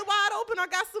busted wide open.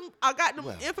 I got them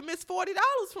infamous $40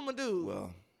 from a dude.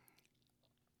 Well,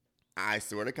 I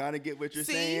sort of kind of get what you're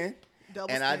See? saying. Double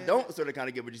And standard. I don't sort of kind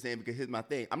of get what you're saying, because here's my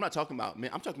thing. I'm not talking about men.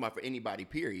 I'm talking about for anybody,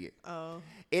 period. Oh.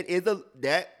 It is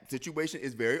that situation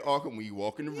is very awkward when you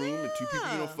walk in the room and 2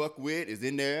 people you don't fuck with is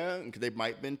in there because they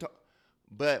might been talking.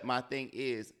 But my thing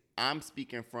is, I'm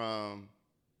speaking from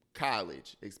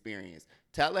college experience.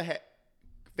 FAMU,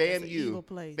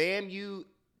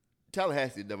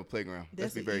 Tallahassee is never playground.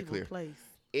 Let's be very clear. Place.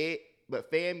 But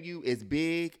FAMU is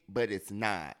big, but it's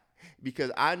not,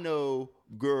 because I know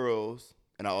girls.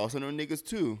 And I also know niggas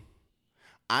too.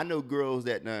 I know girls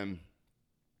that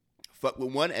fuck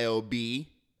with one LB.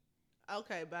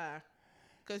 Okay, bye.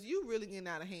 Cause you really getting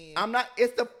out of hand. I'm not.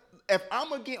 If I'm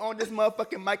gonna get on this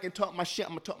motherfucking mic and talk my shit,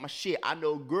 I'm gonna talk my shit. I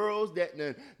know girls that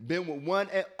been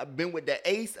with the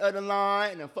ace of the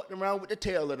line and then fucked around with the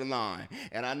tail of the line.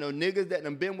 And I know niggas that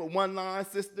been with one line,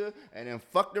 sister, and then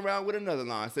fucked around with another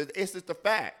line. So it's just the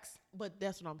facts. But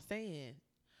that's what I'm saying.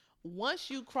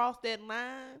 Once you cross that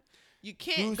line, you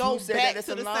can't Who go said back that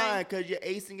to the line? same. Because your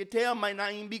ace and your tail might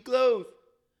not even be close.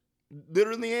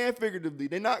 Literally and figuratively,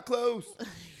 they're not close.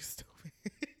 You stupid.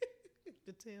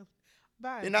 The tail.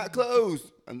 Bye. They're not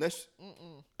close unless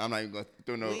I'm not even gonna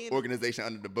throw no organization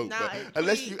under the boat. Nah, but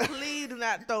please do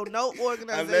not throw no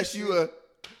organization. Unless you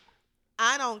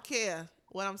I don't care.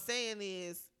 What I'm saying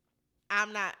is,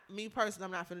 I'm not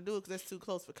finna do it because that's too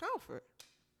close for comfort.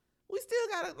 We still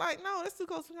gotta no, that's too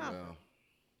close for comfort. Well,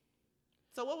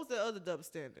 so what was the other double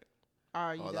standard?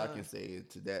 All I can say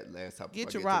to that last topic,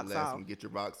 get your rocks off. Get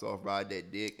your rocks off, ride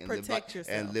that dick, and protect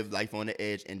yourself. And live life on the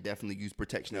edge, and definitely use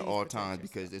protection at all times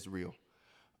because it's real.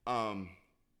 The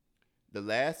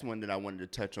last one that I wanted to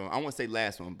touch on, I won't say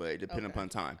last one, but depending upon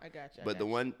time. I got you. But the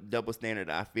one double standard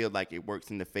that I feel like it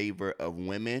works in the favor of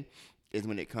women is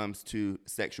when it comes to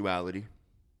sexuality.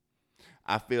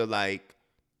 I feel like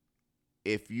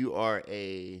even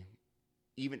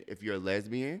if you're a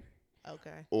lesbian,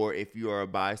 okay, or if you are a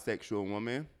bisexual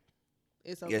woman,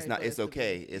 It's okay. It's not. for It's us to be-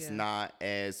 okay. It's yeah, not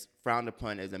as frowned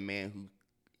upon as a man who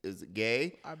is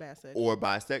gay Or bisexual. or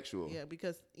bisexual. Yeah,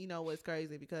 because you know what's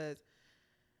crazy because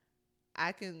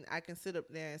I can sit up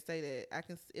there and say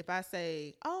that if I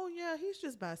say, oh yeah, he's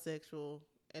just bisexual,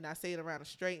 and I say it around a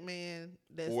straight man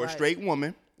that's Or a like, straight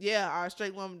woman. yeah, or a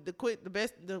straight woman,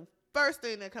 the first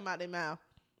thing that come out their mouth,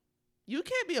 you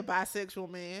can't be a bisexual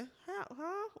man. How?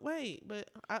 Huh? Wait, but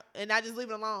I just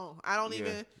leave it alone. I don't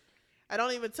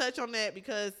even touch on that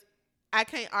because I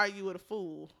can't argue with a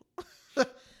fool.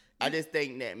 I just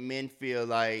think that men feel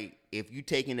like if you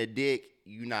taking a dick,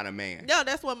 you're not a man. No,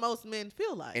 that's what most men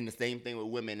feel like. And the same thing with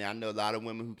women. And I know a lot of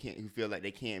women who feel like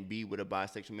they can't be with a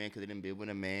bisexual man because they didn't be with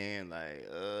a man. Like,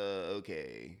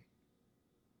 okay.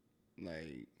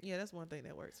 Like, yeah, that's one thing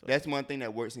that works. That's one thing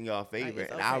that works in y'all favor.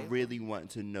 it's And okay. I really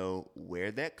want to know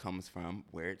where that comes from,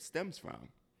 where it stems from.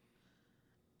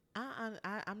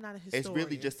 I'm not a historian. It's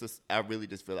really just, I really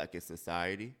just feel like it's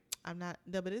society. I'm not,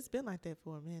 no, but it's been like that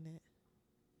for a minute.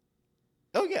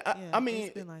 Oh yeah, I mean,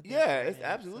 it's been like that yeah, for a it's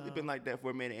minute, absolutely so. been like that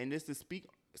for a minute. And just to speak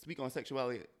on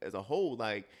sexuality as a whole,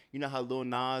 like, you know how Lil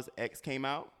Nas X came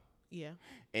out, Yeah.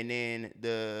 and then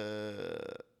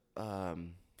the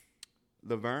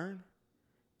Laverne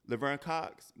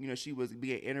Cox, you know, she was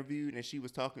being interviewed and she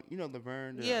was talking, you know,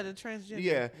 Laverne. The transgender.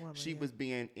 Yeah, woman, she was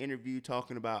being interviewed,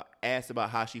 asked about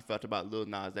how she felt about Lil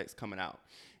Nas X coming out.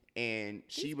 And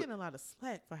He's getting a lot of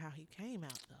slack for how he came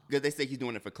out, though. because they say he's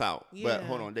doing it for clout. Yeah. But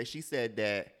hold on, she said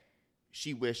that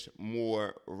she wished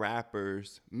more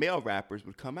male rappers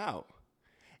would come out.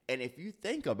 And if you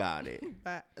think about it,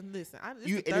 Listen, this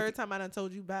is the third time I done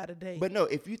told you by today. But no,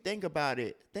 if you think about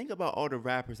it, think about all the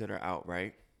rappers that are out,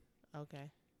 right?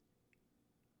 Okay.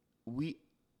 We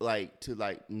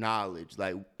knowledge,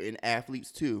 like in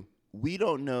athletes too. We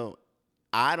don't know.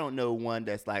 I don't know one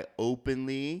that's like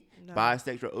openly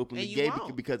bisexual, openly And you gay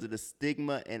won't. because of the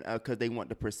stigma and because they want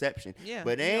the perception. Yeah,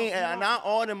 But you won't. not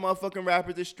all them motherfucking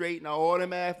rappers are straight. Not all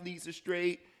them athletes are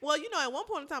straight. Well, you know, at one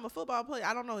point in time, a football player,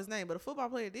 I don't know his name, but a football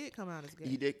player did come out as gay.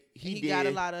 He did. He got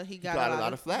a lot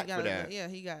of flack for that. Yeah,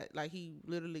 he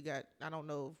literally got, I don't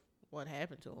know what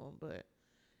happened to him, but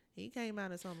he came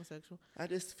out as homosexual. I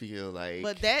just feel like.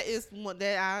 But that is one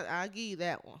that I give you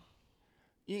that one.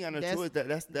 You ain't got no choice.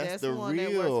 That's the one that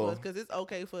works real. for us because it's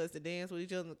okay for us to dance with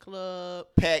each other in the club,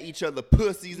 Pat each other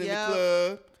pussies in the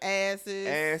club.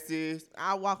 asses.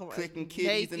 I walk around clicking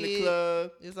kitties naked. in the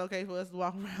club. It's okay for us to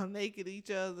walk around naked each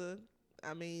other.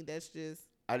 I mean, that's just.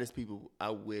 I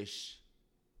wish,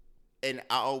 and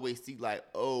I always see like,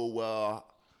 oh well,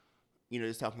 you know,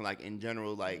 just talking like in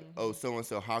general, like, oh, so and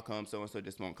so, how come so and so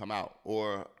just won't come out,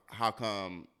 or how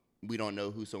come we don't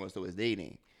know who so and so is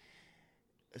dating.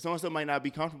 So and so might not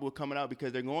be comfortable coming out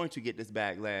because they're going to get this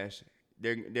backlash.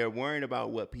 They're worrying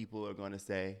about what people are going to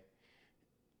say.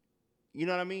 You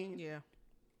know what I mean? Yeah.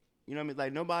 You know what I mean?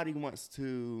 Like, nobody wants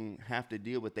to have to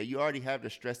deal with that. You already have the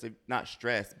stress of, not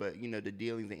stress, but, you know, the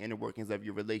dealings and inner workings of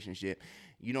your relationship.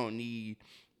 You don't need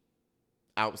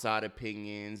outside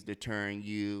opinions deterring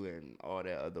you and all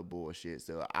that other bullshit.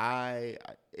 So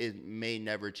it may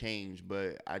never change,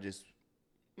 but I just,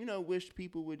 you know, wish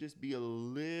people would just be a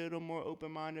little more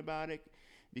open-minded about it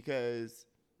because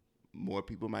more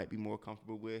people might be more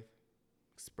comfortable with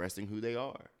expressing who they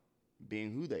are,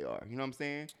 being who they are. You know what I'm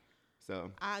saying?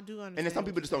 So I do understand. And then some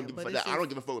people just don't give a fuck. I don't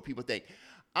give a fuck what people think.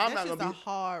 I'm not gonna be a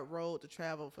hard road to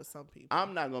travel for some people.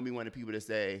 I'm not gonna be one of the people to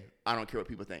say I don't care what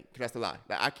people think. 'Cause that's a lie.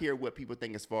 Like, I care what people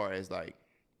think as far as like,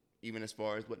 even as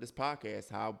far as what this podcast,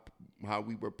 how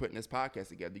we were putting this podcast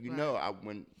together. You know,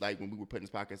 when we were putting this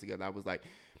podcast together, I was like,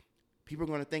 people are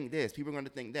gonna think this, people are gonna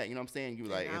think that. You know what I'm saying? You were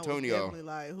like, Antonio, I was definitely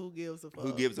like, who gives a fuck?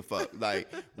 Who gives a fuck?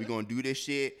 Like, we gonna do this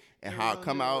shit, and how it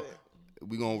come out,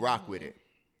 we gonna rock with it.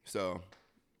 So,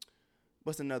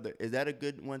 what's another? Is that a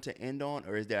good one to end on,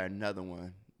 or is there another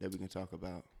one that we can talk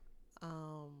about?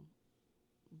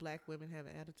 Black women have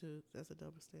an attitude. That's a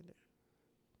double standard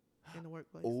in the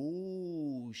workplace.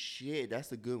 Oh shit,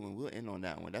 that's a good one. We'll end on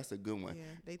that one. That's a good one. Yeah,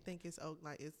 they think it's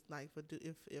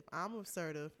if I'm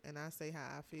assertive and I say how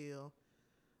I feel,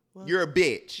 well, you're a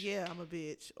bitch. Yeah, I'm a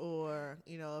bitch. Or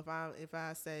you know, if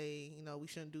I say, you know, we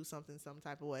shouldn't do something some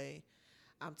type of way,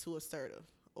 I'm too assertive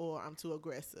or I'm too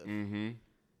aggressive. Mm-hmm.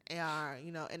 And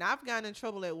you know, and I've gotten in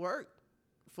trouble at work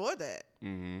for that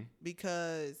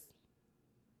because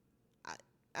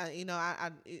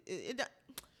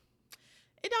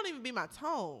it don't even be my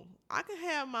tone. I can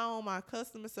have my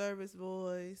customer service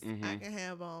voice. I can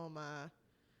have on my,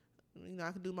 you know,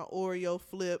 I can do my Oreo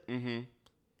flip, and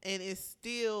it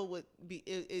still would be.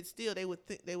 It still they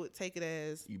would take it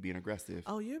as you being aggressive.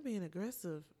 Oh, you're being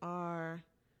aggressive, or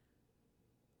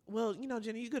well,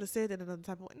 Jenny, you could have said that another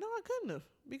type of way. No, I couldn't have,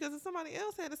 because if somebody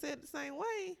else had said it the same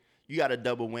way. You got a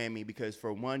double whammy because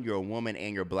for one, you're a woman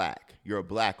and you're black. You're a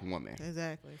black woman.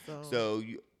 Exactly. So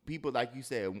people, like you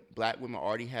said, black women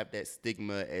already have that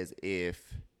stigma as if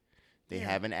they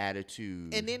have an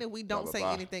attitude. And then if we don't say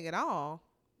anything at all,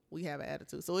 we have an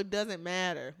attitude. So it doesn't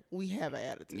matter. We have an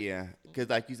attitude. Yeah, because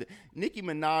like you said, Nicki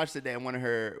Minaj said that in one of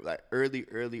her like early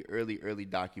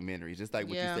documentaries. Just like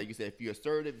what you said. You said if you're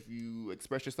assertive, if you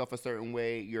express yourself a certain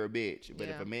way, you're a bitch. But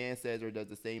if a man says or does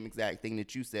the same exact thing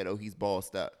that you said, oh, he's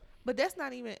bossed up. But that's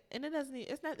not even, and it doesn't.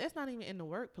 That's not even in the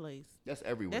workplace. That's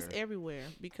everywhere. That's everywhere,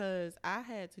 because I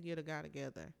had to get a guy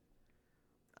together,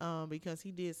 because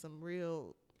he did some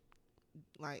real,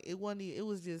 like it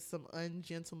was just some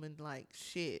ungentleman-like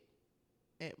shit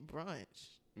at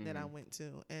brunch that I went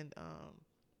to, and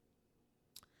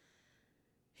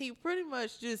he pretty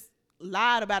much just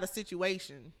lied about a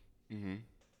situation, and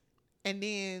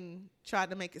then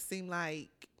tried to make it seem like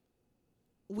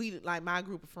my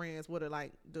group of friends would have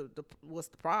like what's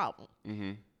the problem.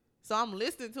 So I'm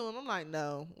listening to him. I'm like,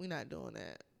 no, we're not doing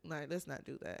that. Like, let's not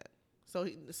do that.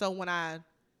 So when I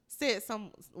said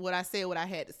what I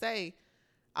had to say,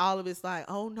 all of it's like,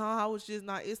 oh no, I was just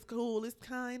not. It's cool. It's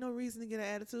kind. No reason to get an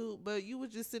attitude. But you were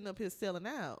just sitting up here selling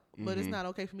out. But it's not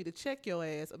okay for me to check your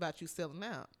ass about you selling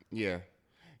out. Yeah.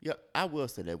 I will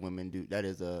say that women do. That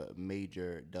is a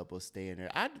major double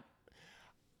standard.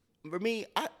 For me,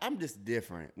 I'm just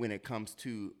different when it comes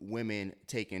to women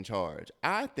taking charge.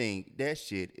 I think that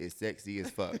shit is sexy as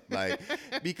fuck. Like,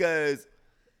 because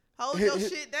hold your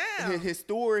shit down.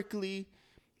 Historically,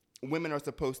 women are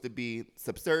supposed to be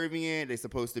subservient. They're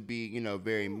supposed to be,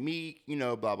 very meek,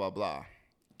 blah, blah, blah.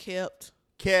 Kept.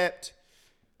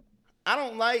 I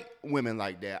don't like women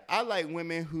like that. I like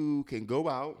women who can go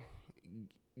out,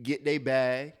 get their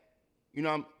bag.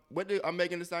 What did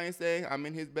Megan Thee Stallion say? I'm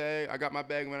in his bag. I got my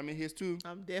bag when I'm in his too.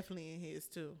 I'm definitely in his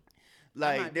too.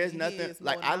 Like, there's nothing.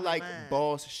 Like, I like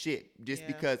boss shit just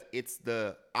because it's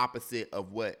the opposite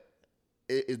of what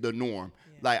is the norm.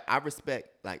 Yeah. Like, I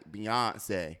respect, like,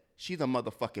 Beyonce. She's a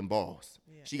motherfucking boss.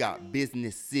 Yeah. She got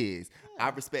businesses. Yeah. I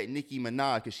respect Nicki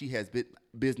Minaj because she has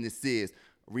businesses.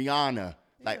 Rihanna,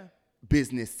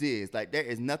 businesses. Like, there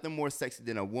is nothing more sexy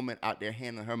than a woman out there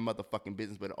handling her motherfucking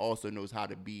business, but also knows how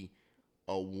to be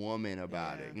a woman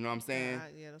about it. You know what I'm saying?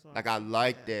 That's what like, I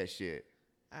like that shit.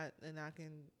 I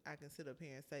can sit up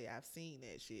here and say I've seen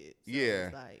that shit. So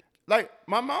it's like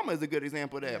my mama is a good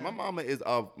example of that. Yeah. My mama is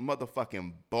a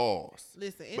motherfucking boss.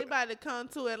 Listen, anybody that come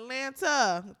to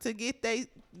Atlanta to get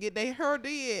they heard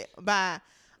it by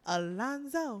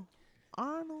Alonzo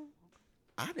Arnold.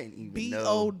 I didn't even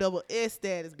B-O-double-S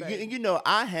status, baby.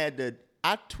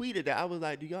 I tweeted that. I was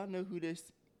like, do y'all know who this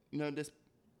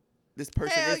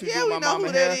person Hell is who yeah, do we my know mama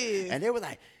who hair? that is. And they were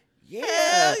like, yeah.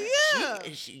 Hell yeah.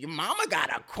 Your mama got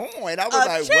a coin. I was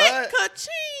like, what?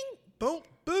 Ka-ching. Boom,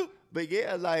 boom. But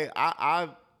yeah, like I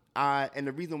and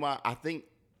the reason why I think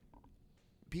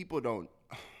people don't,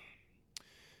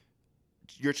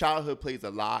 your childhood plays a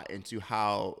lot into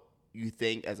how you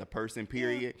think as a person,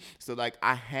 period. Yeah. So like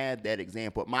I had that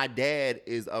example. My dad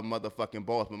is a motherfucking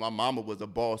boss, but my mama was a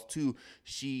boss too.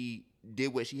 She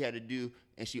did what she had to do,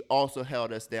 and she also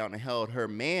held us down and held her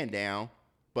man down.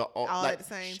 But all at the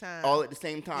same time. All at the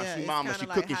same time. Yeah, she mama, she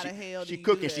cooking, she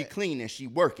cooking, she cleaning, she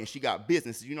working, she got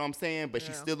business. You know what I'm saying? But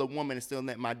she's still a woman and still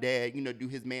let my dad, do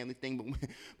his manly thing.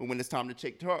 But when it's time to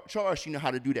take charge, she know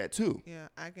how to do that too. Yeah,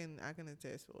 I can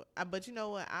attest for it. But you know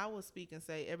what? I will speak and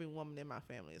say every woman in my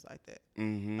family is like that.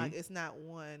 Mm-hmm. Like it's not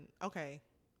one. Okay,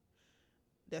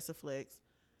 that's a flex.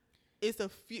 It's a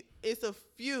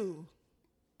few.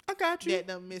 I got you. That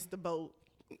done missed the boat.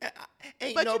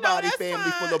 Ain't nobody's family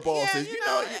full of bosses.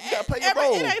 Yeah, you gotta play your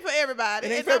role. It ain't for everybody.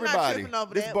 It ain't for everybody.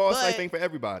 This boss life ain't for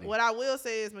everybody. What I will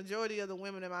say is majority of the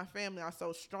women in my family are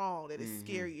so strong that it's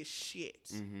scary as shit.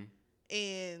 Mm-hmm.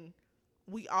 And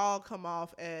we all come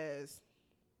off as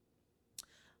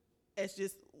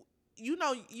just, you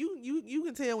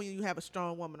can tell when you have a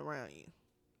strong woman around you.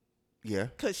 Yeah.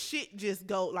 Cause shit just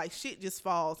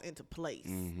falls into place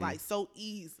like so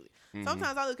easily. Mm-hmm.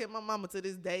 Sometimes I look at my mama to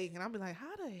this day and I'll be like,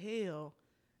 how the hell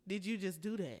did you just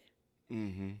do that?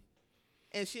 Mm-hmm.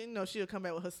 And she, she'll come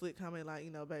back with her slick comment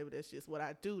like, baby, that's just what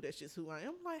I do. That's just who I am.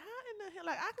 I'm like, how in the hell?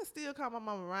 Like, I can still call my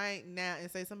mama right now and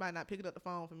say somebody not picking up the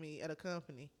phone for me at a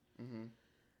company. Mm-hmm.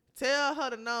 Tell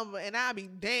her the number and I'll be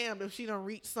damned if she don't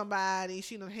reach somebody.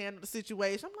 She don't handle the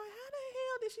situation. I'm like, how the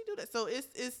hell did she do that? So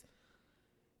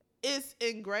it's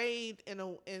engraved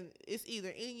in it's either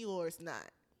in you or it's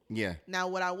not. Yeah. Now,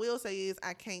 what I will say is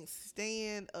I can't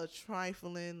stand a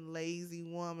trifling, lazy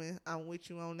woman. I'm with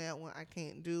you on that one. I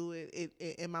can't do it.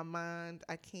 It in my mind,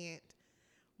 I can't,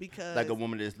 because Like a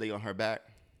woman that's lay on her back.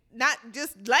 not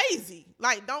just lazy.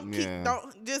 Like don't Yeah.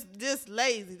 just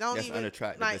lazy. Don't That's even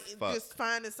unattractive like as fuck. just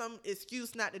finding some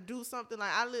excuse not to do something.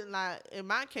 Like I live like in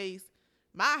my case,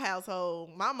 my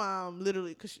household, my mom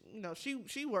literally, cause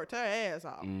she worked her ass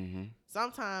off. Mm-hmm.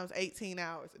 Sometimes 18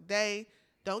 hours a day.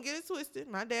 Don't get it twisted.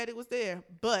 My daddy was there,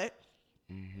 but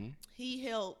Mm-hmm. he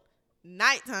held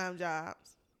nighttime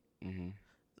jobs. Mm-hmm.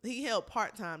 He held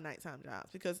part-time nighttime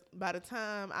jobs because by the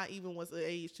time I even was the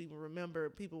age to even remember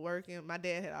people working, my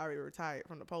dad had already retired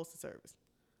from the postal service.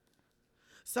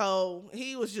 So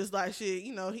he was just like, shit,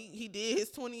 he did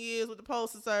his 20 years with the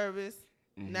postal service.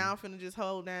 Mm-hmm. Now I'm finna just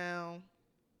hold down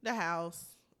the house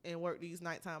and work these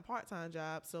nighttime part-time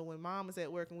jobs. So when mom is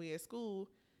at work and we at school,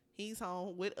 he's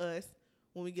home with us.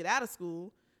 When we get out of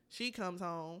school, she comes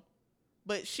home.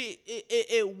 But shit,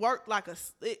 it worked like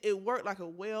a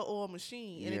well-oiled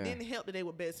machine, and Yeah. it didn't help that they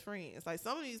were best friends. Like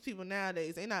some of these people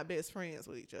nowadays, they're not best friends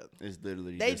with each other. It's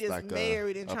literally They just just like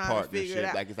married a and trying to figure it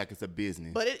partnership. out. Like it's a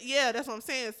business. But that's what I'm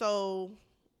saying. So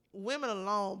women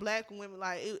alone, black women,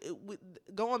 like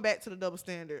going back to the double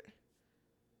standard,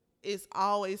 it's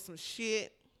always some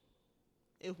shit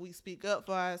if we speak up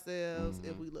for ourselves,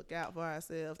 if we look out for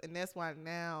ourselves, and that's why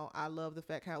now I love the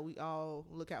fact how we all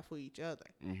look out for each other.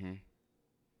 Mm-hmm.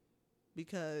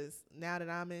 Because now that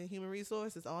I'm in human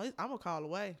resources, I'm gonna call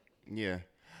away. Yeah.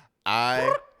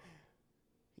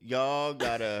 Y'all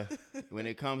gotta, when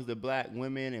it comes to black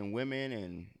women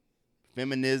and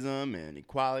feminism and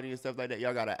equality and stuff like that,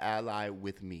 y'all gotta ally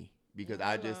with me. Because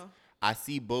I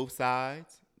see both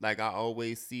sides. Like I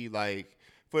always see, like,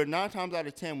 for 9 times out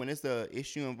of 10, when it's a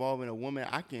issue involving a woman,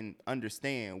 I can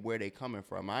understand where they coming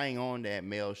from. I ain't on that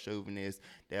male chauvinist,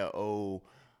 that,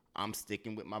 I'm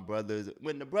sticking with my brothers.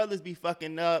 When the brothers be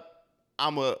fucking up,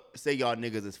 I'ma say y'all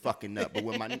niggas is fucking up. But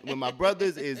when my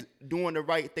brothers is doing the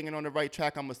right thing and on the right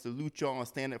track, I'ma salute y'all and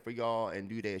stand up for y'all and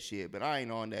do that shit. But I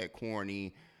ain't on that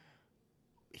corny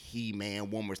He-Man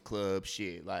Woman's Club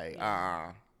shit. Like,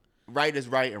 right is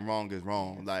right and wrong is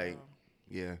wrong. Like,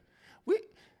 yeah.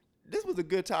 This was a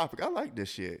good topic. I like this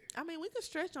shit. I mean, we could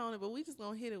stretch on it, but we just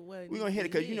gonna hit it. We're gonna hit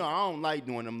it because, I don't like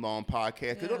doing them long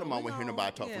podcasts. Because don't want to hear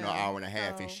nobody talk for no hour and a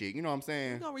half and shit. You know what I'm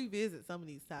saying? We're gonna revisit some of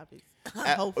these topics.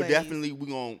 Definitely, we're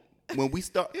gonna. When we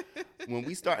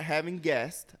start having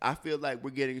guests, I feel like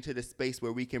we're getting to the space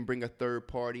where we can bring a third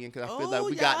party in, because I feel like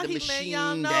we got the machine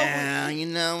down. You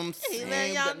know what I'm saying? He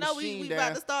letting y'all know we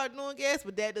about to start doing guests,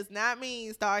 but that does not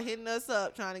mean start hitting us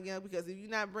up trying to get, because if you're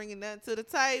not bringing nothing to the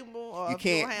table, or you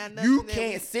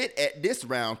can't sit at this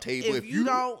round table if you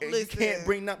can't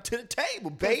bring nothing to the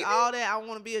table, baby. All that I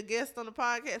want to be a guest on the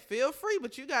podcast, feel free,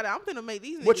 but I'm gonna make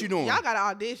these. What you doing? Y'all got to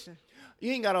audition.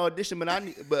 You ain't got to audition,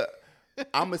 but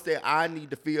I'm gonna say I need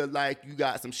to feel like you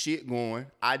got some shit going.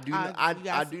 I do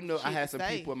know I had some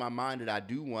people in my mind that I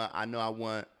do want. I know I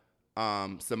want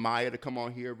Samaya to come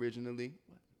on here originally.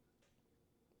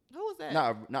 Who was that?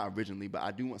 Not originally, but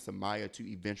I do want Samaya to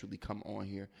eventually come on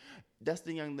here. That's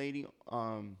the young lady.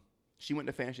 She went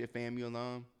to Fantasy FAMU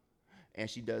alum, and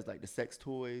she does like the sex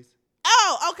toys.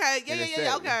 Oh, okay.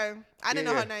 Yeah. Okay. I didn't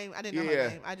know her name. I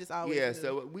I just always knew.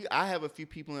 So I have a few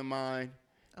people in mind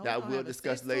that we'll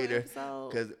discuss later,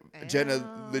 because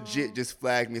Jenna legit just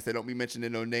flagged me and said don't be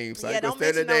mentioning no names. So I ain't gonna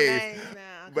say the names.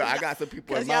 But I got some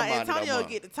people in my mind. Antonio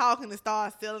get to talking and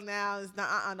start selling now. It's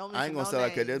not. Don't mention I ain't gonna no sell it,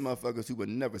 names. because there's motherfuckers who would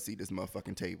never see this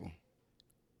motherfucking table.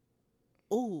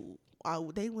 Ooh,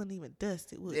 they wouldn't even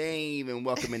dust it, would they? Ain't even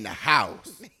welcome in the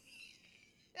house.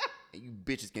 And you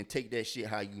bitches can take that shit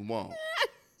how you want.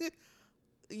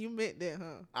 You meant that,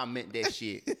 huh? I meant that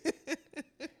shit.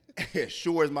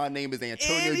 Sure as my name is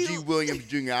Antonio G. Williams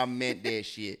Jr., I meant that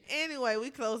shit. Anyway, we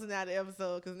closing out the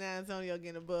episode because now Antonio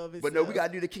getting above his. But no, we got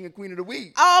to do the King and Queen of the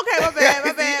Week. Oh, okay, my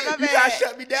bad. You got to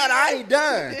shut me down. I ain't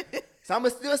done. So I'm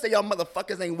going to still say y'all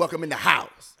motherfuckers ain't welcome in the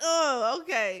house. Oh,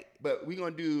 okay. But we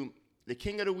going to do the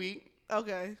King of the Week.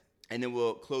 Okay. And then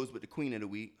we'll close with the Queen of the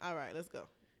Week. All right, let's go.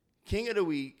 King of the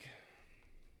Week.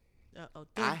 Uh-oh.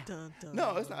 Dun, dun, dun.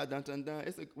 No, it's not dun, dun, dun.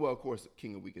 Well, of course,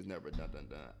 King of the Week is never dun, dun,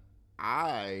 dun.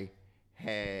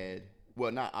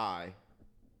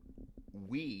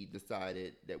 We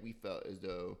decided that we felt as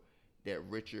though that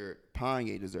Richard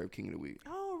Ponye deserved King of the Week.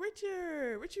 Oh, Richie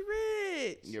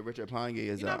Rich. Yeah, Richard Ponye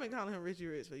is. I've been calling him Richie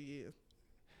Rich for years.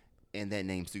 And that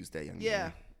name suits that young man.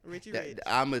 Yeah, Richie Rich.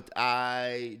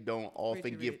 I don't often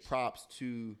Richie give Rich. props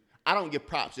to. I don't give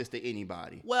props just to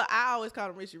anybody. Well, I always call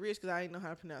him Richie Rich because I didn't know how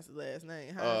to pronounce his last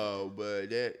name. Oh,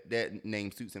 but that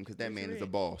name suits him because that man is a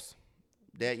boss.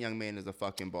 That young man is a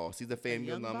fucking boss. He's a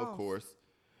FAMU alum, of boss. course.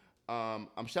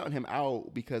 I'm shouting him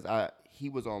out because he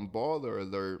was on Baller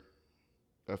Alert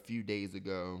a few days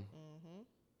ago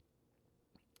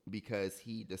because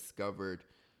he discovered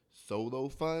Solo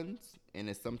Funds, and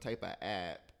it's some type of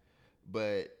app,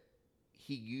 but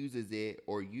he uses it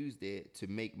or used it to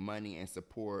make money and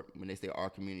support, when they say our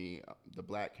community, the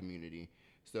black community.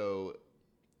 So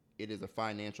it is a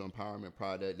financial empowerment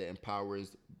product that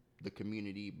empowers the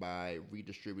community by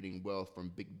redistributing wealth from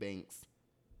big banks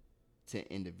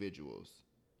to individuals.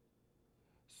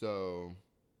 So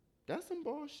that's some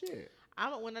bullshit.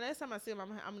 When the next time I see him, I'm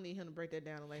gonna need him to break that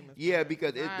down in layman's Yeah, terms.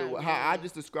 because how I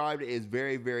just described it is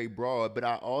very, very broad. But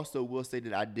I also will say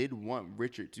that I did want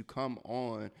Richard to come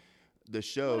on the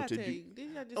show to do.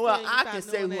 Well, I can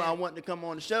say who I want to come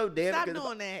on the show. Damn, stop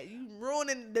doing that. You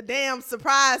ruining the damn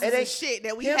surprises and shit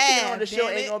that we have. On the show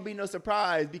ain't gonna be no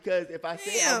surprise, because if I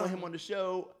say I want him on the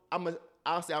show,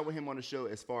 I'll say I want him on the show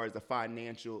as far as the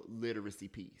financial literacy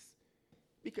piece,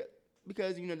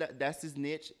 because you know that's his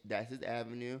niche, that's his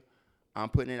avenue. I'm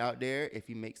putting it out there. If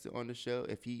he makes it on the show,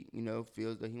 if he,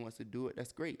 feels that he wants to do it,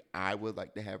 that's great. I would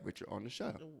like to have Richard on the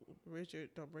show. Richard,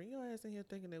 don't bring your ass in here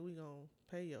thinking that we gonna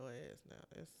pay your ass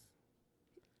now.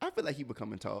 I feel like he would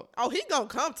come and talk. Oh, he gonna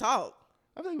come talk.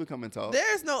 I think he would come and talk.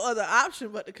 There's no other option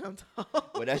but to come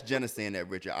talk. Well, that's Jenna saying that,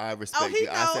 Richard. I respect you.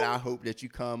 I said I hope that you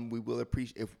come. We will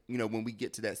appreciate if when we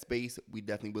get to that space, we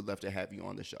definitely would love to have you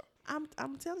on the show.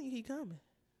 I'm telling you, he coming.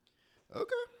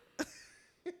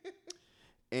 Okay.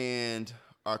 And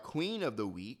our queen of the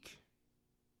week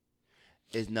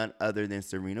is none other than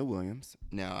Serena Williams.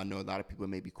 Now, I know a lot of people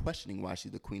may be questioning why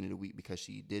she's the queen of the week, because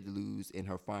she did lose in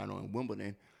her final in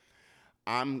Wimbledon.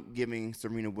 I'm giving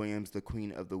Serena Williams the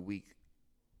queen of the week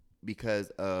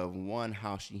because of, one,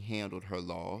 how she handled her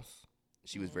loss.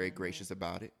 She was very gracious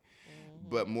about it.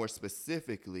 But more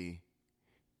specifically,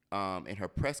 in her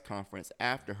press conference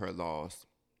after her loss,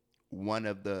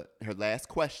 her last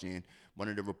question, one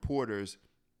of the reporters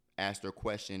asked her a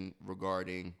question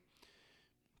regarding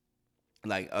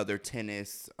like other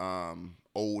tennis,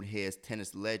 old heads,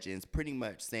 tennis legends, pretty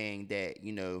much saying that,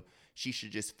 she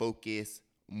should just focus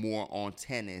more on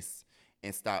tennis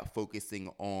and stop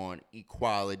focusing on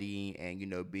equality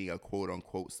and, being a quote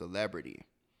unquote celebrity.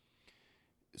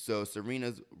 So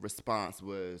Serena's response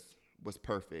was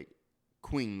perfect.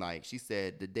 Queen-like. She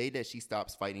said, the day that she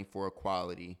stops fighting for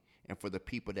equality and for the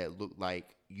people that look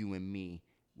like you and me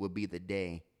will be the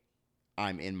day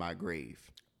I'm in my grave.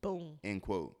 Boom. End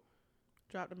quote.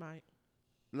 Drop the mic.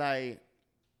 Like,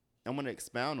 I'm going to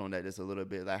expound on that just a little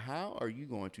bit. Like, how are you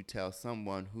going to tell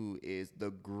someone who is the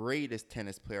greatest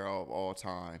tennis player of all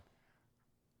time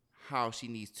how she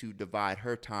needs to divide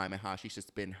her time and how she should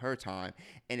spend her time?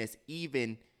 And it's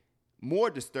even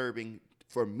more disturbing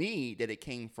for me that it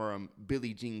came from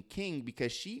Billie Jean King,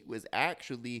 because she was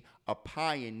actually a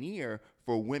pioneer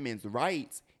for women's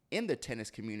rights in the tennis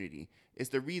community. It's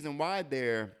the reason why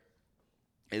there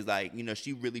is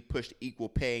she really pushed equal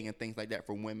pay and things like that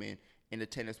for women in the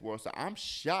tennis world. So I'm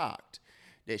shocked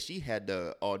that she had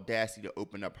the audacity to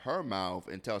open up her mouth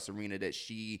and tell Serena that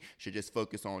she should just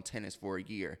focus on tennis for a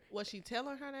year. Was she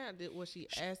telling her that? Was she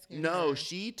asking No, her?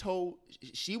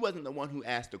 She wasn't the one who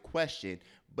asked the question,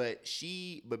 but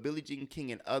Billie Jean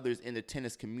King and others in the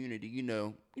tennis community,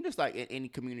 just like in any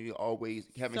community, always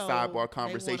having sidebar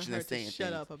conversations and saying things.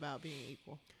 Shut up about being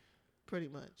equal. Pretty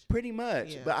much.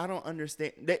 Yeah. But I don't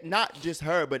understand that. Not just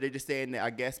her, but they're just saying that, I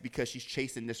guess, because she's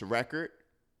chasing this record,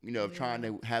 of trying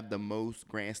to have the most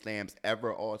Grand Slams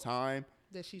ever all time,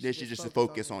 that she should just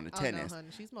focus on the tennis.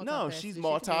 No, she's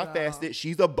multifaceted.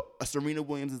 She's Serena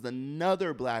Williams is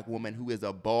another black woman who is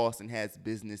a boss and has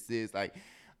businesses. Like,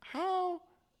 how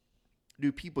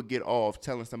do people get off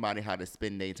telling somebody how to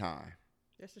spend their time?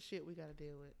 That's the shit we got to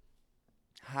deal with.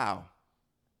 How?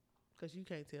 Because you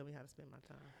can't tell me how to spend my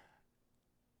time.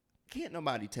 Can't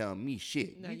nobody tell me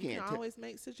shit. No, you can always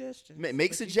make suggestions.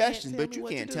 Make suggestions, but you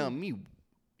can't tell me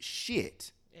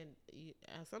shit.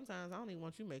 And sometimes I don't even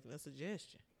want you making a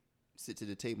suggestion. Sit to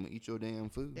the table and eat your damn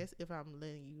food. That's if I'm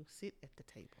letting you sit at the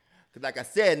table. Because like I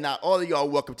said, not all of y'all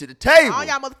welcome to the table. All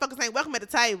y'all motherfuckers ain't welcome at the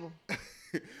table.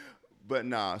 But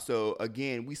nah, so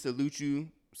again, we salute you,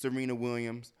 Serena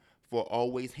Williams, for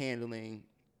always handling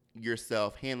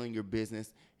yourself, handling your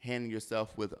business, handling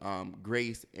yourself with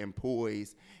grace and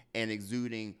poise, and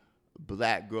exuding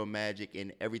black girl magic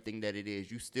and everything that it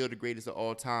is. You still the greatest of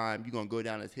all time. You're going to go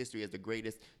down as history as the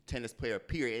greatest tennis player,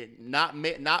 period. Not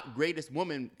greatest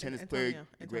woman tennis player,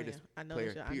 the greatest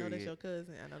player, period. I know that's your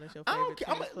cousin. I know that's your favorite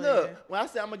tennis player. Look, when I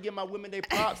say I'm going to give my women their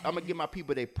props, I'm going to give my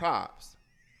people their props.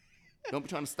 Don't be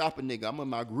trying to stop a nigga. I'm in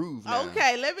my groove now.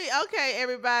 Okay,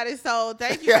 everybody. So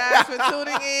thank you guys for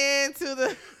tuning in to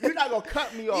the. You're not gonna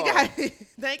cut me off.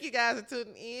 Thank you guys for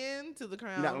tuning in to the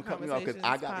Crown. You're not gonna cut me off because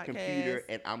I got podcast. the computer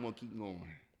and I'm gonna keep going.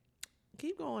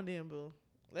 Keep going, then, boo.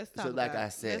 Let's talk. So, like I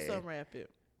said, let's unwrap it.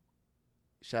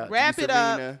 Shout out Wrap to you, it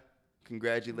Serena. up.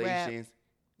 Congratulations.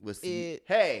 We'll see. It.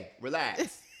 Hey,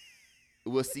 relax.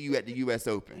 We'll see you at the U.S.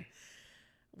 Open.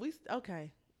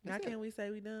 Okay. Now can we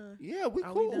say we done? Yeah, we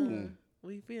Are cool. We done?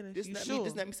 We finished.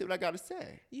 Just let me say what I gotta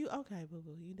say. You okay, boo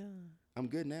boo? You done? I'm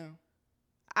good now.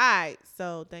 All right.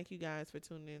 So thank you guys for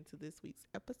tuning in to this week's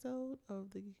episode of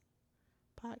the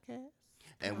podcast.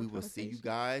 And we will see you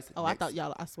guys. Oh, I thought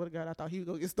y'all. I swear to God, I thought he was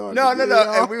gonna get started. No.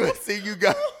 Y'all. And we will see you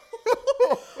guys.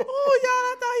 Oh, y'all!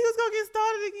 I thought he was gonna get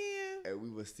started again. And we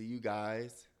will see you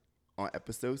guys on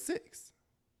episode 6.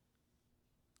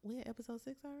 We in episode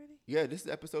 6 already? Yeah, this is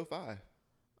episode 5.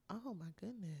 Oh my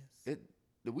goodness!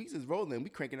 The weeks is rolling. We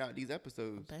cranking out these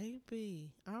episodes.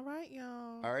 Baby. All right,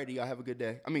 y'all. Alrighty, y'all have a good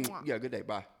day. I mean, yeah, good day.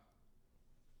 Bye.